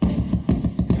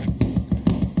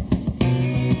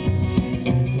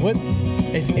 What?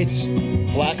 It's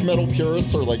black metal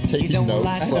purists are like taking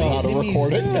notes on how to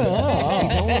record it.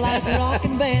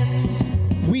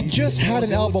 We just had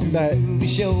an album that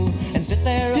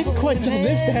didn't quite sound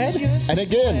this bad. And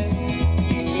again,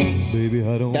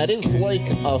 that is like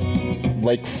a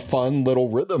fun little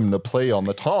rhythm to play on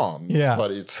the toms. Yeah,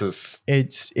 but it's just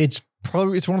it's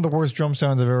one of the worst drum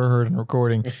sounds I've ever heard in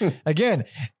recording. Again,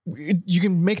 you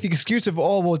can make the excuse of,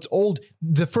 it's old.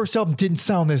 The first album didn't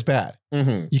sound this bad.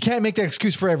 Mm-hmm. You can't make that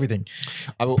excuse for everything.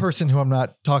 Person who I'm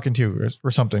not talking to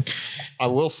or something. I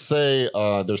will say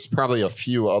there's probably a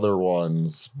few other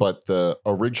ones, but the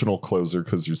original closer,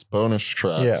 because there's bonus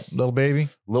tracks. Yeah,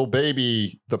 Lil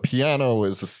Baby, the piano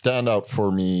is a standout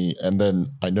for me. And then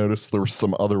I noticed there were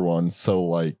some other ones. So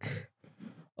like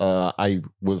I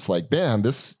was like, man,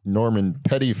 this Norman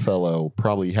Petty fellow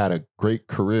probably had a great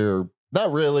career.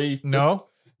 Not really. No.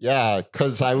 Yeah,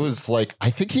 because I was like, I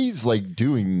think he's like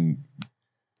doing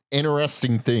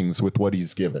interesting things with what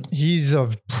he's given. He's a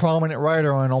prominent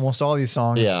writer on almost all these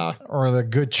songs. Yeah. Or the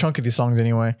good chunk of these songs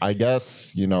anyway. I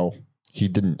guess, he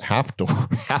didn't have to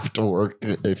work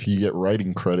if you get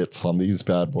writing credits on these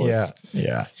bad boys.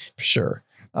 Yeah, for sure.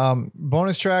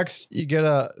 Bonus tracks, you get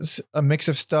a mix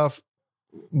of stuff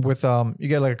with you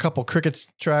get like a couple Crickets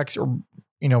tracks or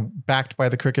backed by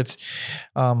the Crickets,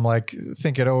 like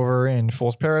Think It Over and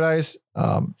Fool's Paradise.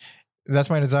 That's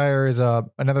My Desire is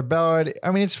another ballad.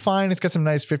 I mean, it's fine. It's got some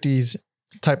nice 50s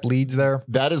type leads there.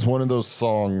 That is one of those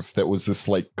songs that was just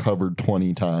like covered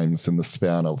 20 times in the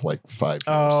span of like 5 years.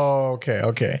 Oh,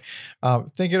 okay.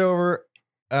 Think It Over.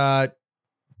 I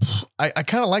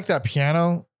kind of like that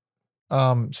piano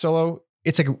solo.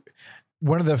 It's like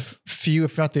one of the few,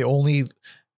 if not the only,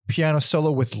 piano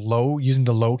solo with using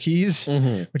the low keys,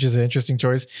 which is an interesting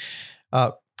choice.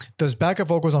 Those backup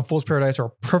vocals on Fool's Paradise are a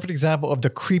perfect example of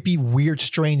the creepy, weird,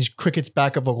 strange Crickets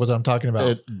backup vocals I'm talking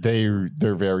about. They're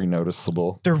very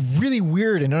noticeable. They're really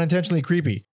weird and unintentionally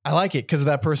creepy. I like it because of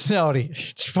that personality.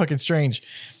 It's fucking strange.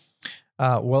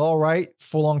 Well, all right,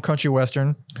 full on country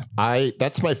western.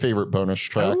 That's my favorite bonus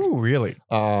track. Oh, really?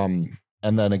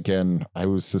 And then again, I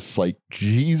was just like,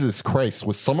 Jesus Christ,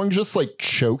 was someone just like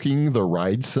choking the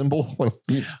ride cymbal when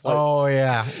he's like, oh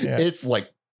yeah. It's like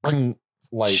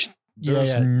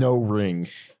there's no ring.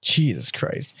 Jesus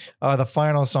Christ. The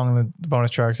final song in the bonus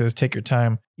track says Take Your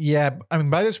Time. Yeah, I mean,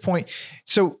 by this point,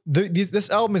 so this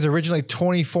album is originally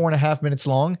 24 and a half minutes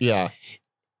long. Yeah.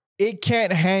 It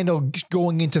can't handle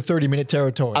going into 30-minute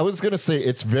territory. I was going to say,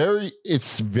 it's very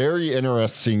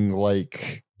interesting.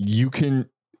 Like,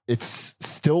 it's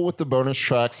still with the bonus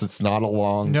tracks. It's not a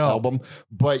long album,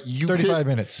 but 35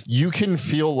 minutes. You can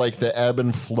feel like the ebb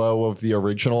and flow of the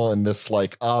original and this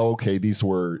like, oh, okay, these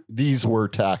were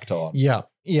tacked on. Yeah.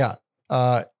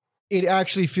 It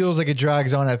actually feels like it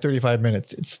drags on at 35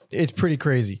 minutes. It's pretty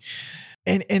crazy.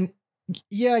 And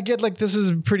yeah, I get like this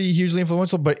is pretty hugely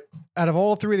influential, but out of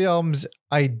all three of the albums,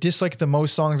 I dislike the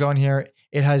most songs on here.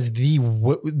 It has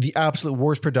the absolute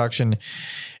worst production.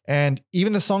 And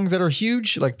even the songs that are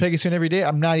huge, like Peggy Sue Every Day,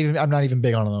 I'm not even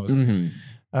big on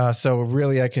those. So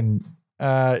really I can,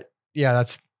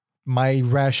 that's my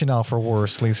rationale for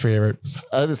worst, least favorite.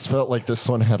 I just felt like this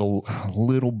one had a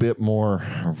little bit more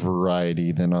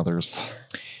variety than others.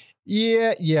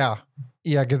 Yeah.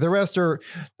 Cause the rest I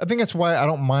think that's why I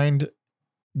don't mind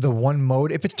the one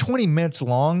mode. If it's 20 minutes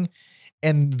long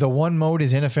and the one mode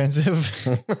is inoffensive,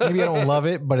 maybe I don't love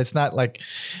it, but it's not like,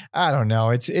 I don't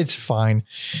know. It's fine.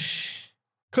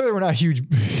 Clearly we're not huge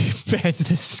fans of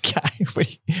this guy.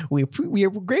 We are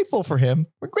grateful for him.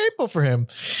 We're grateful for him.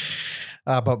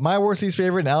 But my worst least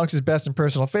favorite and Alex's best and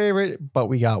personal favorite, but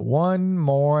we got one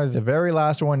more, the very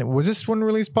last one. Was this one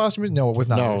released posthumously? No, it was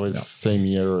not. No, it was same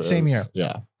year. Same year.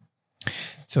 Yeah.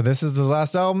 So this is the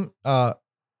last album.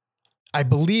 I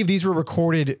believe these were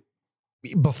recorded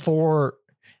before.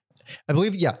 I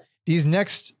believe, this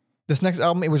next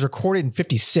album, it was recorded in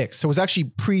 56. So it was actually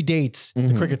predates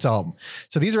the Crickets album.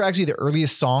 So these are actually the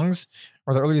earliest songs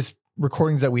or the earliest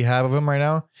recordings that we have of him right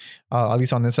now, at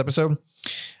least on this episode.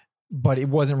 But it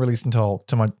wasn't released until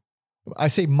I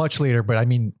say much later, but I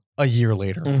mean a year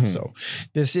later. So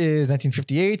this is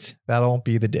 1958. That'll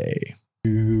Be the Day.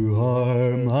 You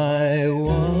are my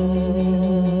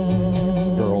one. This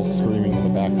girl's screaming in the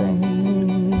background.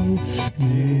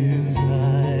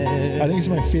 I think it's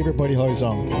my favorite Buddy Holly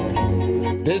song.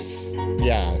 This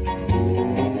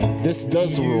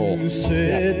does rule.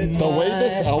 The way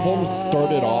this album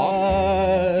started off,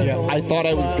 I thought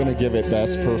I was going to give it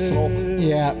best personal.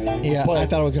 But I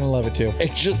thought I was going to love it too.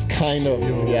 It just kind of,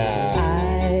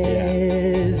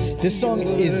 This song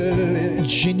is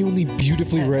genuinely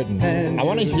beautifully written. I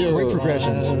want to hear great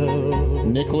progressions.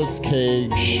 Nicolas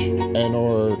Cage and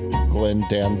or Glenn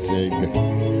Danzig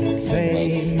sing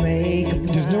this.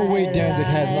 There's no way Danzig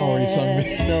hasn't already sung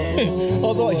this.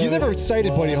 Although he's never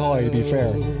cited Buddy Holly, to be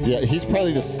fair. Yeah, he's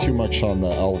probably just too much on the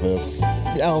Elvis,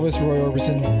 Roy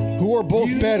Orbison, who are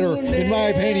both better, in my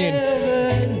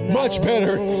opinion. Much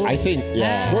better. I think,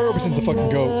 Roy Orbison's the fucking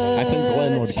GOAT. I think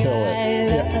Glenn would kill it.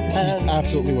 Yeah, he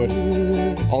absolutely would.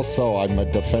 Also, I'm a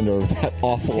defender of that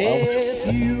awful Elvis.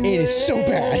 It is so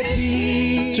bad.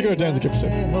 Check out Danzig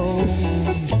episode.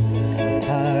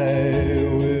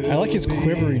 I like his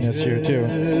quiveriness here too.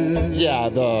 Yeah,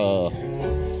 the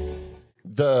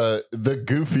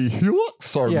goofy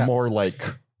looks are more like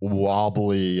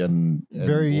wobbly and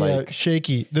very like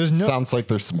shaky. Sounds like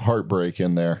there's some heartbreak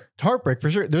in there. Heartbreak for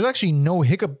sure. There's actually no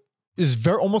hiccup.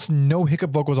 there's almost no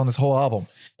hiccup vocals on this whole album.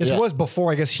 This was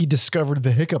before, I guess, he discovered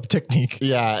the hiccup technique.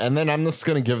 Yeah, and then I'm just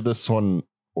gonna give this one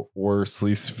worst,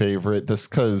 least favorite. This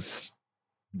because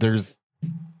there's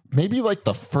maybe like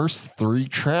the first 3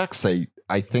 tracks I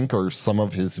think are some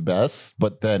of his best,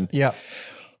 but then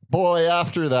boy,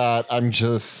 after that I'm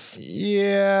just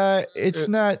it's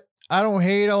not. I don't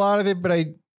hate a lot of it, but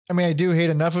I mean, I do hate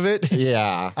enough of it.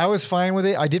 Yeah. I was fine with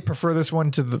it. I did prefer this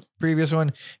one to the previous one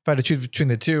if I had to choose between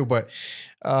the two, but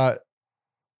the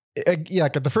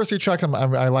first 3 tracks,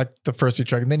 I like the first 3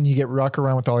 tracks, and then you get Rock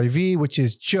Around with Ollie V, which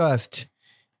is just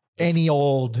any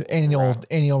old rock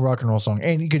and roll song,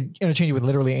 and you could interchange it with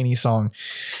literally any song.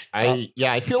 I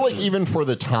feel like even for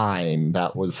the time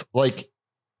that was like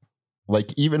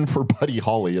even for Buddy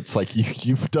Holly, it's like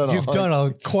you've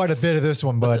done quite a bit of this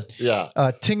one, bud.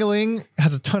 Ting-a-ling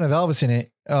has a ton of Elvis in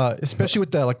it, especially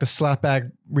with the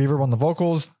slapback reverb on the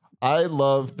vocals. I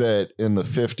love that in the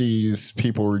 50s,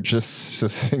 people were just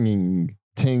singing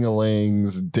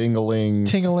ting-a-lings,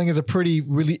 ding-a-lings. Ting-a-ling is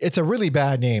it's a really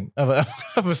bad name of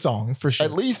a song for sure.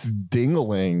 At least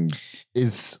ding-a-ling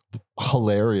is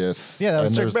hilarious. Yeah, that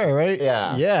was Chuck Berry, right?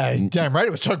 Yeah. Yeah, damn right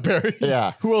it was Chuck Berry.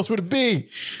 Yeah. Who else would it be?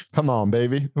 Come on,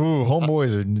 baby. Ooh,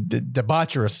 homeboys are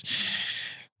debaucherous.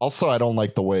 Also, I don't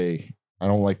like the way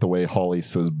Holly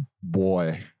says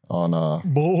boy on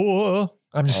boy.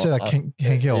 I'm just saying I can't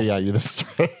kill. Yeah, you're this.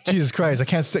 Jesus Christ, I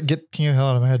can't get the hell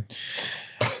out of my head.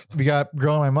 We got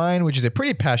Girl in My Mind, which is a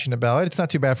pretty passionate ballad. It's not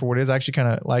too bad for what it is. I actually kind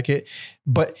of like it.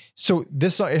 But so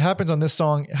this song, it happens on this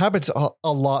song. It happens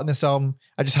a lot in this album.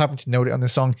 I just happen to note it on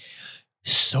this song.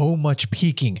 So much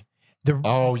peaking.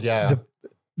 The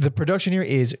production here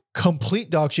is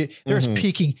complete dog shit. There's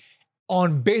peaking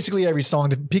on basically every song.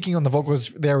 The peaking on the vocals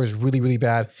there is really, really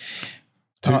bad.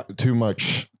 Too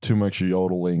much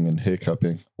yodeling and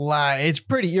hiccuping. It's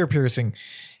pretty ear piercing.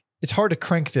 It's hard to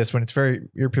crank this when it's very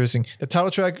ear piercing. The title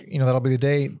track, That'll Be the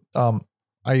Day.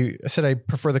 I said I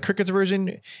prefer the Crickets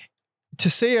version. To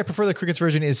say I prefer the Crickets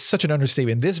version is such an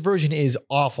understatement. This version is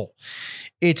awful.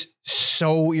 It's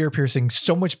so ear piercing,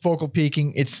 so much vocal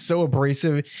peaking. It's so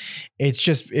abrasive. It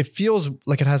feels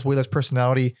like it has way less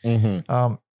personality.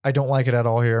 I don't like it at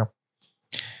all here.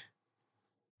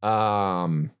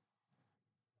 The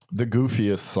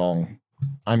goofiest song.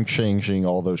 I'm changing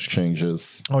all those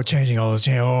changes. Oh, changing all those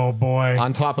changes. Oh, boy.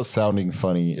 On top of sounding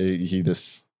funny, he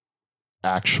just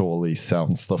actually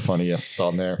sounds the funniest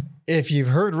on there. If you've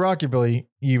heard Rockabilly,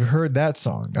 you've heard that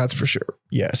song. That's for sure.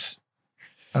 Yes.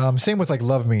 Same with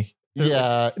Love Me.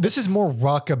 Yeah. This is more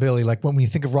rockabilly. Like when you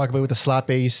think of rockabilly with the slap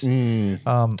bass, with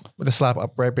the slap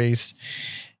upright bass.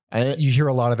 You hear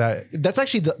a lot of that. That's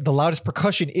actually the loudest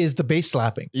percussion is the bass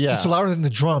slapping. Yeah. It's louder than the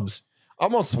drums. I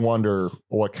almost wonder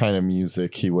what kind of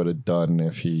music he would have done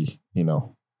if he,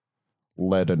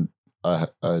 led a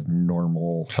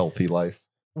normal, healthy life.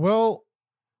 Well,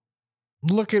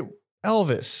 look at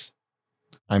Elvis.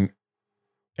 And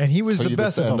he was the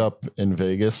best of them. End up in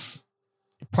Vegas.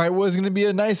 Probably was going to be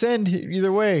a nice end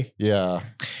either way. Yeah.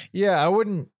 Yeah,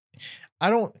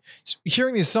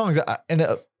 hearing these songs,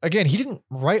 again, he didn't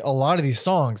write a lot of these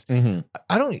songs.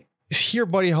 I don't hear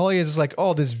Buddy Holly as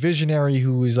this visionary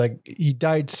who was he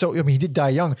died he did die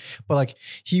young, but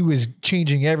he was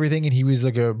changing everything and he was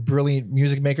a brilliant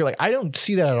music maker. I don't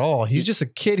see that at all. He's just a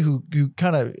kid who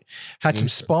kind of had some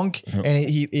spunk and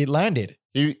it landed.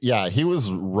 He was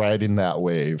riding that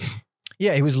wave.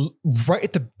 Yeah, he was right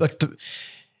at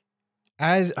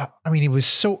he was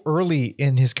so early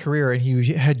in his career and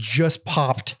he had just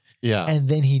popped. Yeah. And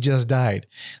then he just died.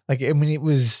 It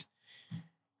was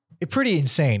pretty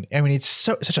insane. It's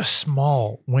such a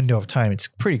small window of time. It's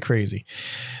pretty crazy.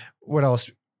 What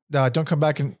else? Don't Come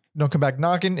Back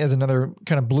Knocking is another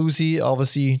kind of bluesy,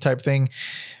 Elvis-y type thing.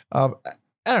 I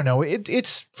don't know.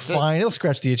 It's fine. It'll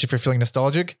scratch the itch if you're feeling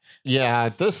nostalgic.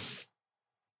 Yeah, it's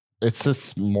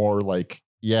just more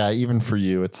even for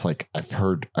you, it's I've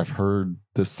heard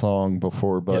this song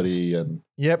before, buddy. Yes. And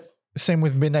yep. Same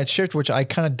with Midnight Shift, which I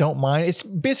kind of don't mind. It's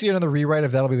basically another rewrite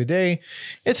of That'll Be the Day.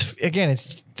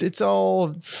 It's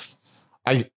all.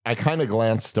 I kind of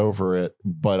glanced over it,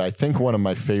 but I think one of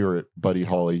my favorite Buddy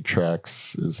Holly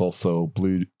tracks is also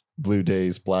Blue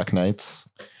Days, Black Nights.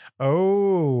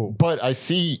 Oh, but I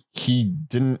see he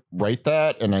didn't write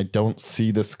that, and I don't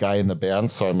see this guy in the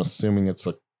band, so I'm assuming it's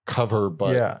a cover.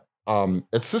 But yeah,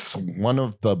 it's just one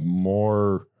of the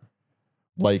more.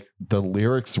 The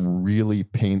lyrics really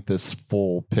paint this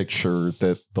full picture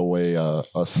that the way a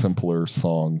simpler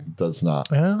song does not.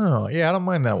 Oh, yeah, I don't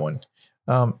mind that one.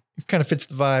 It kind of fits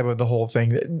the vibe of the whole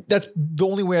thing. That's the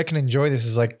only way I can enjoy this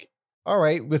is all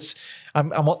right,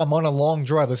 I'm on a long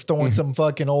drive. Let's throw in some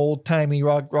fucking old timey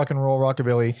rock and roll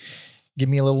rockabilly. give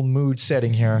me a little mood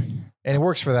setting here, and it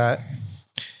works for that.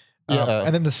 Yeah.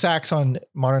 And then the sax on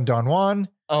Modern Don Juan,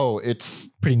 Oh, it's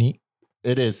pretty neat.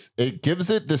 it is. It gives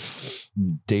it this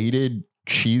dated,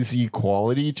 cheesy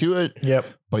quality to it. Yep.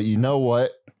 But you know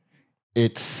what?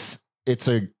 It's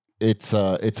a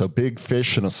big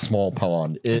fish in a small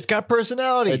pond. It's got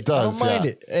personality. it does, I don't mind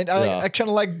yeah. it. And Yeah. I kind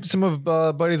of like some of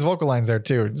Buddy's vocal lines there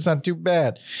too. It's not too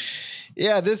bad.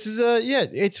 Yeah, this is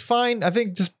it's fine. I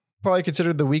think this is probably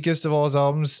considered the weakest of all his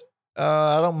albums.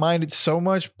 I don't mind it so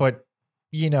much, but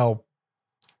you know,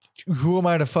 who am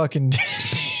I to fucking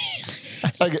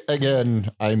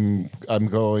Again, I'm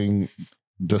going,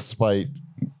 despite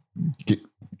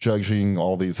judging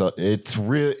all these. It's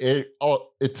really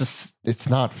it's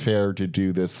not fair to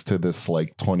do this to this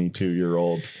like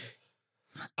 22-year-old.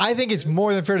 I think it's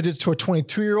more than fair to do it to a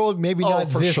 22-year-old. Maybe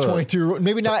not for this sure. 22-year-old.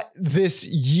 Maybe not this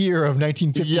year of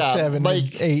 1957. Yeah,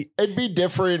 like, and 8. It'd be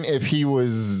different if he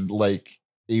was like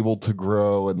able to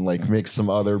grow and like make some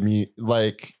other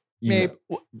like. Maybe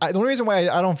the only reason why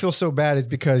I don't feel so bad is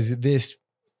because this.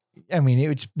 I mean,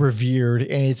 it's revered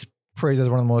and it's praised as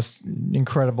one of the most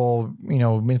incredible,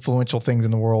 influential things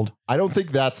in the world. I don't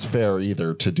think that's fair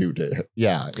either to do to.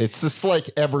 Yeah, it's just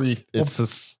like Plenty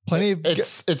of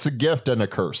it's a gift and a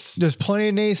curse. There's plenty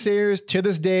of naysayers to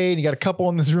this day, and you got a couple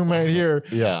in this room right here.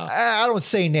 Yeah, I don't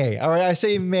say nay. All right, I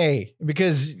say may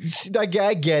because I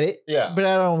get it. Yeah. But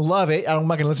I don't love it. I'm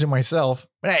not gonna listen to myself,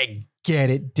 but I get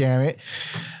it. Damn it.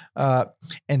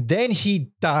 And then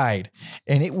he died,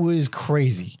 and it was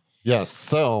crazy. Yes.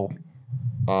 So,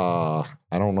 I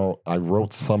don't know. I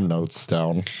wrote some notes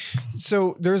down.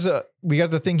 So we got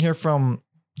the thing here from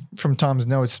Tom's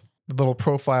notes, the little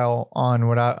profile on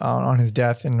on his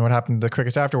death and what happened to the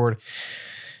Crickets afterward.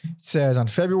 It says on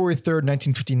February 3rd,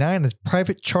 1959, a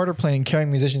private charter plane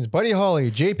carrying musicians Buddy Holly,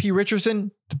 J.P.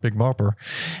 Richardson, the Big Bopper,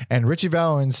 and Richie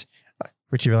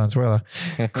Valenzuela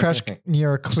crashed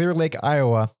near Clear Lake,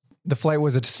 Iowa. The flight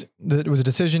was a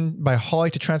decision by Holly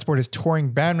to transport his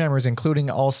touring band members, including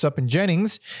Alsop and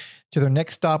Jennings, to their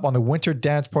next stop on the Winter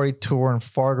Dance Party tour in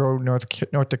Fargo, North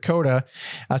Dakota,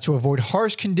 to avoid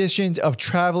harsh conditions of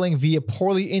traveling via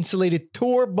poorly insulated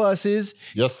tour buses.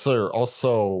 Yes, sir.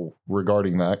 Also,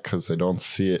 regarding that, because I don't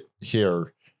see it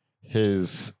here,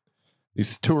 these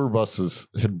tour buses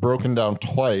had broken down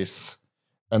twice,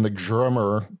 and the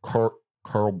drummer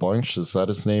Carl Bunch, is that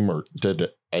his name, or did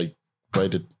I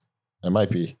write it? It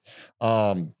might be.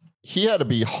 He had to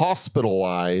be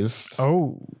hospitalized.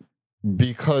 Oh.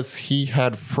 Because he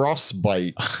had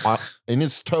frostbite in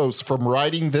his toes from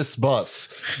riding this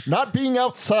bus, not being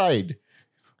outside,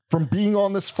 from being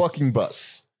on this fucking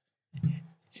bus.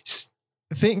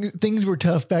 Things were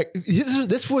tough back.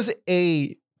 This was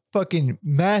a fucking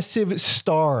massive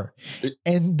star,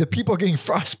 and the people are getting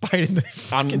frostbite in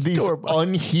on these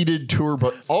unheated tour.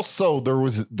 But also, there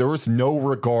was no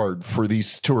regard for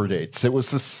these tour dates. It was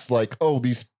just like, oh,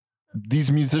 these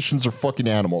musicians are fucking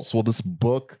animals. Well, this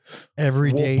book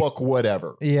every day, we'll book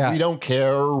whatever. Yeah, we don't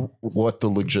care what the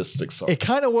logistics are. It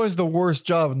kind of was the worst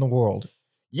job in the world.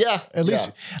 Yeah, at least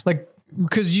like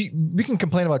because we can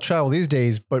complain about travel these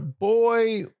days, but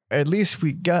boy, at least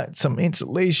we got some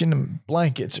insulation and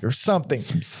blankets or something.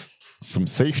 Some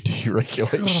safety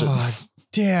regulations. God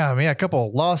damn, yeah, a couple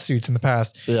of lawsuits in the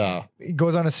past. Yeah. It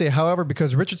goes on to say, however,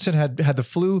 because Richardson had the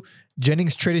flu,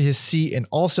 Jennings traded his seat and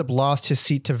Alsop lost his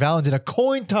seat to Valens in a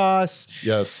coin toss.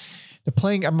 Yes. I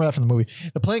remember that from the movie.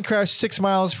 The plane crashed 6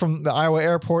 miles from the Iowa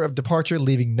airport of departure,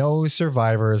 leaving no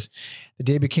survivors. The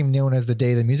day became known as the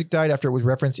day the music died after it was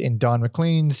referenced in Don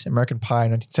McLean's American Pie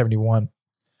in 1971.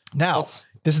 Now,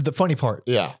 this is the funny part.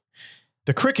 Yeah.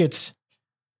 The Crickets,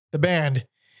 the band,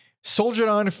 soldiered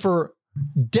on for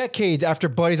decades after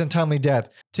Buddy's untimely death.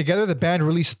 Together, the band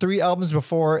released 3 albums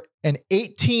before and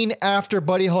 18 after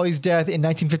Buddy Holly's death in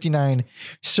 1959,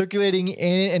 circulating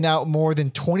in and out more than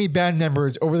 20 band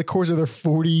members over the course of their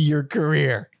 40-year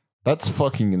career. That's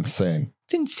fucking insane.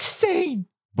 It's insane.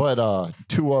 But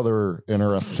 2 other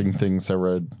interesting things I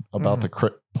read about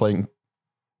the plane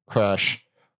crash.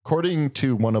 According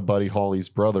to one of Buddy Holly's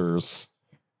brothers,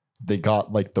 they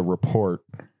got like the report.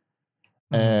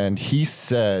 And he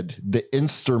said the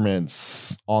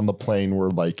instruments on the plane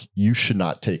were like, you should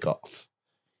not take off.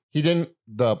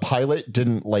 The pilot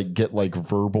didn't like get like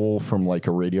verbal from like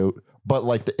a radio, but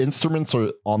like the instruments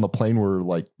are on the plane were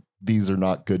like, these are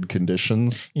not good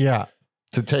conditions. Yeah.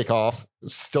 To take off.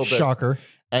 Still shocker.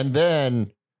 And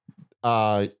then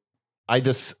I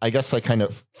guess I kind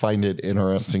of find it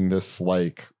interesting, this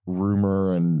like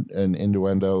rumor and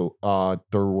innuendo.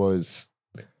 There was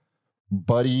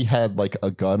Buddy had like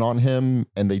a gun on him,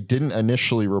 and they didn't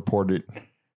initially report it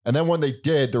And then when they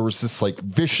did, there was this like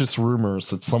vicious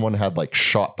rumors that someone had like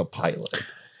shot the pilot.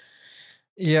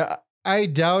 Yeah, I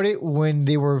doubt it when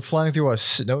they were flying through a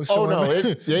snowstorm. Oh no,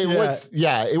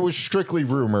 it was strictly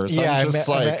rumors. Yeah, I'm just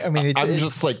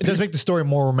it does make the story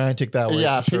more romantic that way.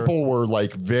 Yeah, for sure. people were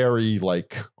like very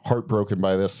like heartbroken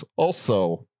by this.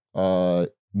 Also,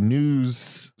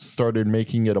 news started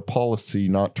making it a policy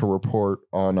not to report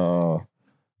on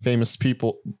famous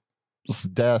people's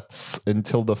deaths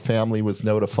until the family was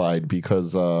notified,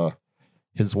 because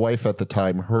his wife at the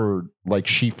time heard, like,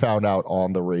 she found out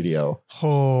on the radio.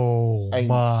 Oh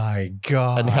my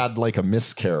God. And had like a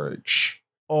miscarriage.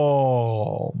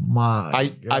 Oh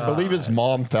my God. I believe his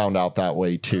mom found out that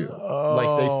way too. Like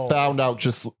Oh. they found out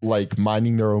just like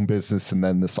minding their own business, and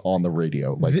then this on the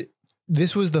radio. Like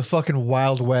this was the fucking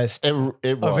Wild West it was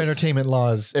of entertainment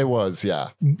laws. It was, yeah.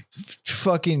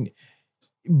 Fucking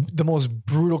the most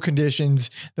brutal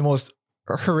conditions, the most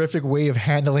horrific way of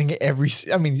handling I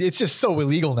mean, it's just so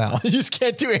illegal now. You just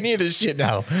can't do any of this shit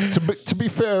now. To be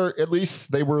fair, at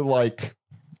least they were like,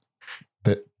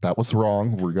 that was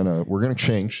wrong. We're gonna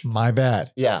change. My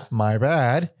bad. Yeah. My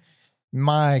bad.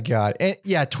 My God. And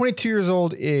yeah, 22 years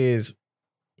old is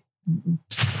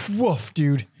woof,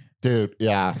 dude. Dude,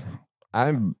 yeah.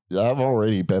 I've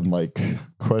already been like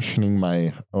questioning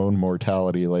my own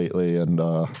mortality lately, and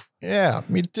Yeah,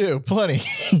 me too. Plenty.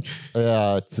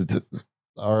 yeah, it's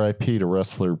R.I.P. to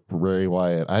wrestler Bray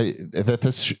Wyatt.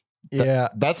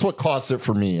 That's what caused it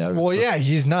for me. Well, yeah,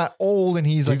 he's not old, and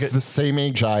he's like the same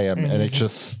age I am, and it's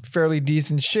just fairly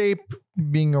decent shape,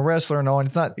 being a wrestler and all. And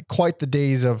it's not quite the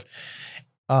days of,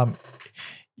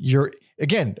 you're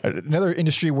again another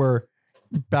industry where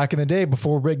back in the day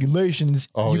before regulations,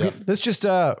 let's just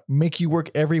make you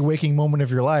work every waking moment of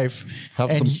your life.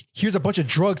 Here's a bunch of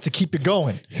drugs to keep you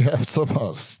going. Have some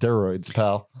steroids,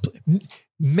 pal.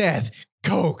 Meth,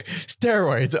 coke,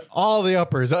 steroids, all the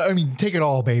uppers. I mean, take it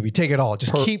all, baby. Take it all.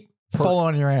 Just keep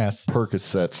falling on your ass.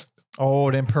 Percocets.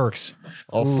 Oh, them perks.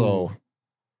 Also,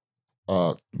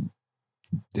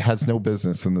 has no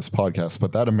business in this podcast,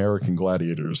 but that American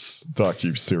Gladiators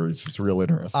docu-series is real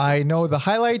interesting. I know the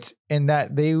highlights, and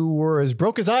that they were as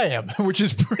broke as I am, which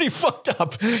is pretty fucked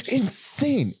up.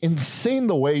 Insane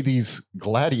the way these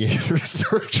gladiators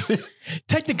are actually.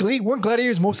 Technically, weren't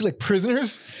gladiators mostly like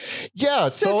prisoners? Yeah.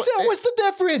 So what's the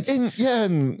difference?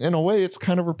 In a way, it's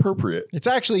kind of appropriate. It's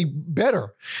actually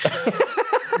better.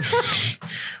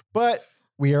 But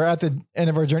we are at the end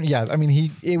of our journey. Yeah, I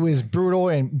mean, it was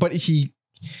brutal, but he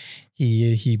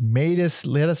made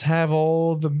let us have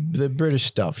all the British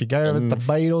stuff. He got the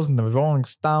Beatles and the Rolling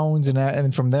Stones, and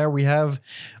then from there we have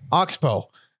Oxbow.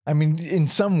 I mean, in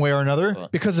some way or another,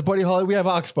 because of Buddy Holly, we have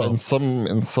Oxbow. In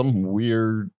some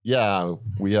weird,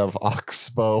 we have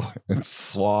Oxbow and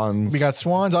Swans. We got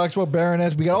Swans, Oxbow,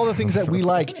 Baroness. We got all the things that we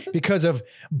like because of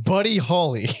Buddy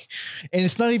Holly, and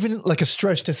it's not even like a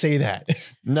stretch to say that.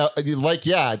 No,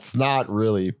 it's not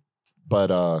really,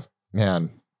 but man,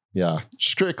 yeah,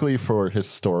 strictly for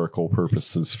historical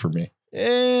purposes for me.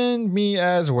 And me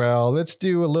as well. Let's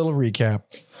do a little recap.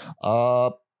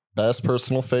 Best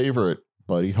personal favorite.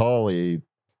 Buddy Holly.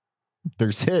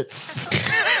 There's hits.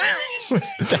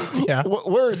 Yeah.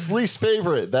 Where's least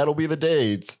favorite? That'll be the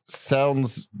day. It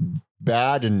sounds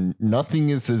bad, and nothing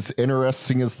is as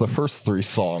interesting as the first three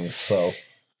songs. So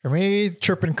for me,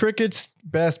 Chirpin' Crickets,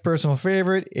 best personal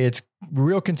favorite. It's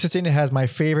real consistent. It has my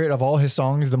favorite of all his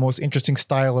songs, the most interesting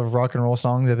style of rock and roll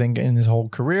songs, I think, in his whole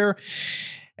career.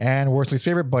 And worst least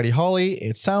favorite, Buddy Holly.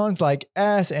 It sounds like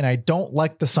ass, and I don't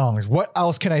like the songs. What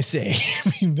else can I say?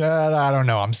 I mean, I don't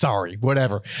know. I'm sorry.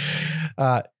 Whatever.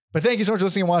 But thank you so much for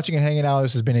listening and watching and hanging out.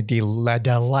 This has been a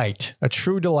delight, a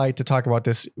true delight to talk about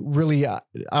this really out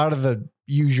of the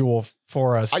usual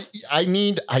for us. I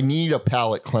need a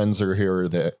palate cleanser here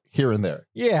and there.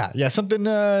 Yeah. Something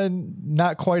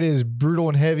not quite as brutal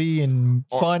and heavy and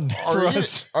fun for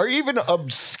us. Or even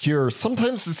obscure.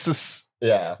 Sometimes it's just...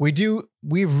 Yeah,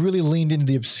 we've really leaned into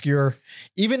the obscure,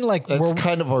 even like that's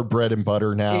kind of our bread and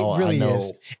butter now. It really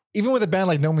is. Even with a band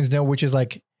like No Means No, which is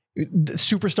like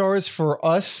superstars for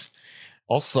us.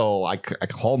 Also, I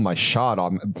called my shot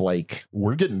on, like,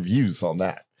 we're getting views on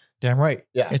that. Damn right.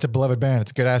 Yeah. It's a beloved band.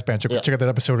 It's a good ass band. Check out that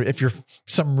episode if you're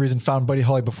some reason found Buddy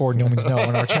Holly before No Means No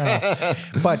on our channel.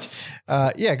 But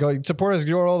go support us.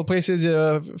 Go to all the places.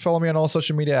 Follow me on all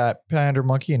social media at Pander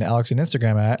Monkey and Alex on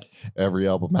Instagram at Every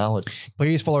Album Alex.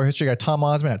 Please follow our history guy Tom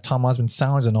Osmond at Tom Osmond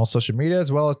Sounds on all social media,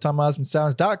 as well as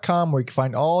TomOsmondSounds.com, where you can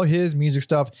find all his music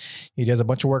stuff. He does a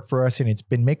bunch of work for us, and it's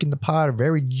been making the pod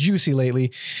very juicy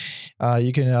lately.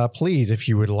 You can please, if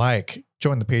you would like,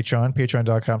 join the Patreon,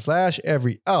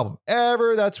 patreon.com/every album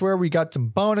ever. That's where we got some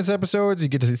bonus episodes. You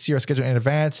get to see our schedule in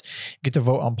advance. You get to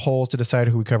vote on polls to decide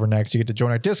who we cover next. You get to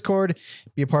join our Discord,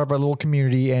 be a part of our little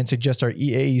community, and suggest our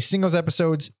EAE singles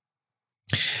episodes.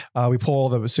 We pull all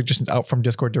the suggestions out from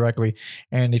Discord directly.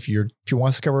 And if you want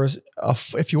us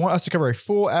to cover a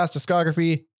full ass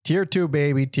discography, tier 2,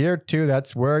 baby, tier 2,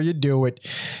 that's where you do it.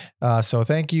 So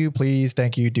thank you, please,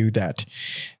 thank you, do that.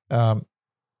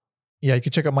 You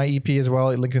can check out my EP as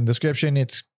well. Link in the description.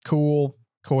 It's cool.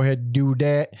 Go ahead, do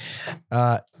that.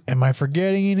 Am I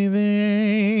forgetting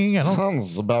anything?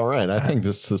 Sounds about right. I think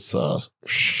this is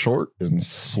short and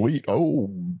sweet.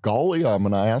 Oh, golly, I'm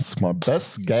going to ask my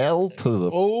best gal to the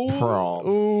prom.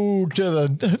 Oh, to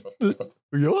the...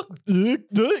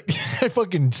 I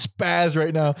fucking spaz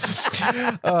right now. Fuck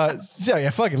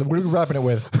it. What are we wrapping it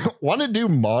with? Want to do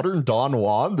modern Don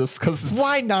Juan?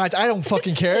 Why not? I don't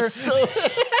fucking care.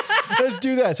 Let's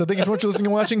do that. So thank you so much for listening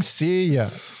and watching. See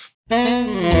ya.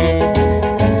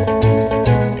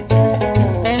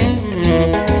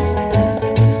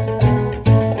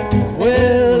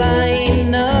 Well, I ain't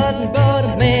nothing but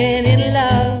a man in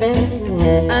love.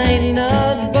 I ain't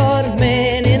nothing but a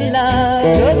man in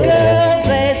love. The girls,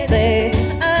 they say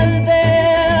I'm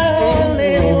their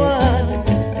only one.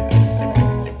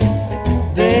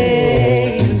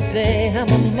 They even say I'm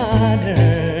a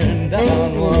modern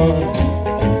Don Juan.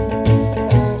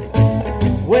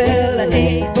 Well, I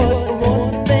ain't but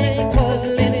one thing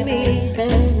puzzling me.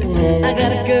 I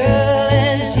got a girl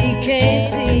and she can't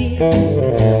see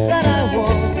that I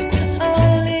want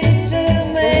only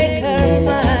to make her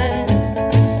mine.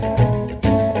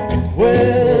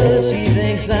 Well, she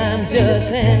thinks I'm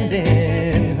just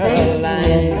handing her a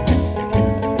line.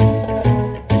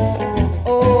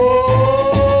 Oh,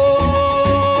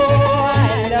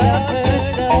 I love her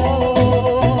so.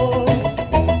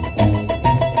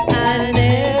 I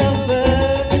never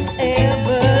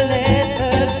ever let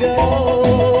her go.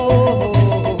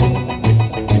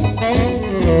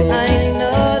 I ain't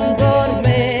nothing but a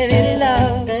man in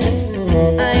love.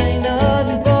 I ain't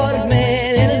nothing but a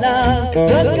man in love.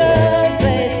 The girls,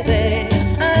 they say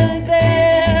I'm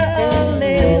their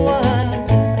only one.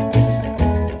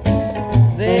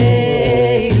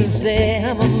 They even say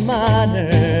I'm a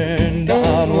modern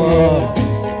Don Juan.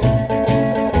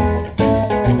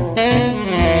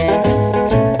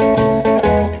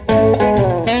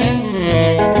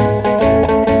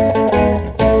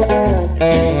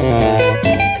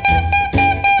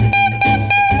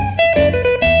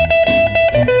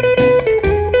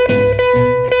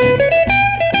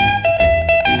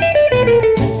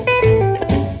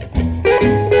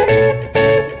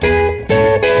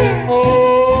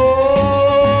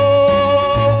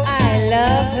 Oh, I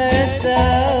love her so.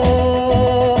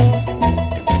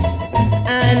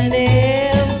 I never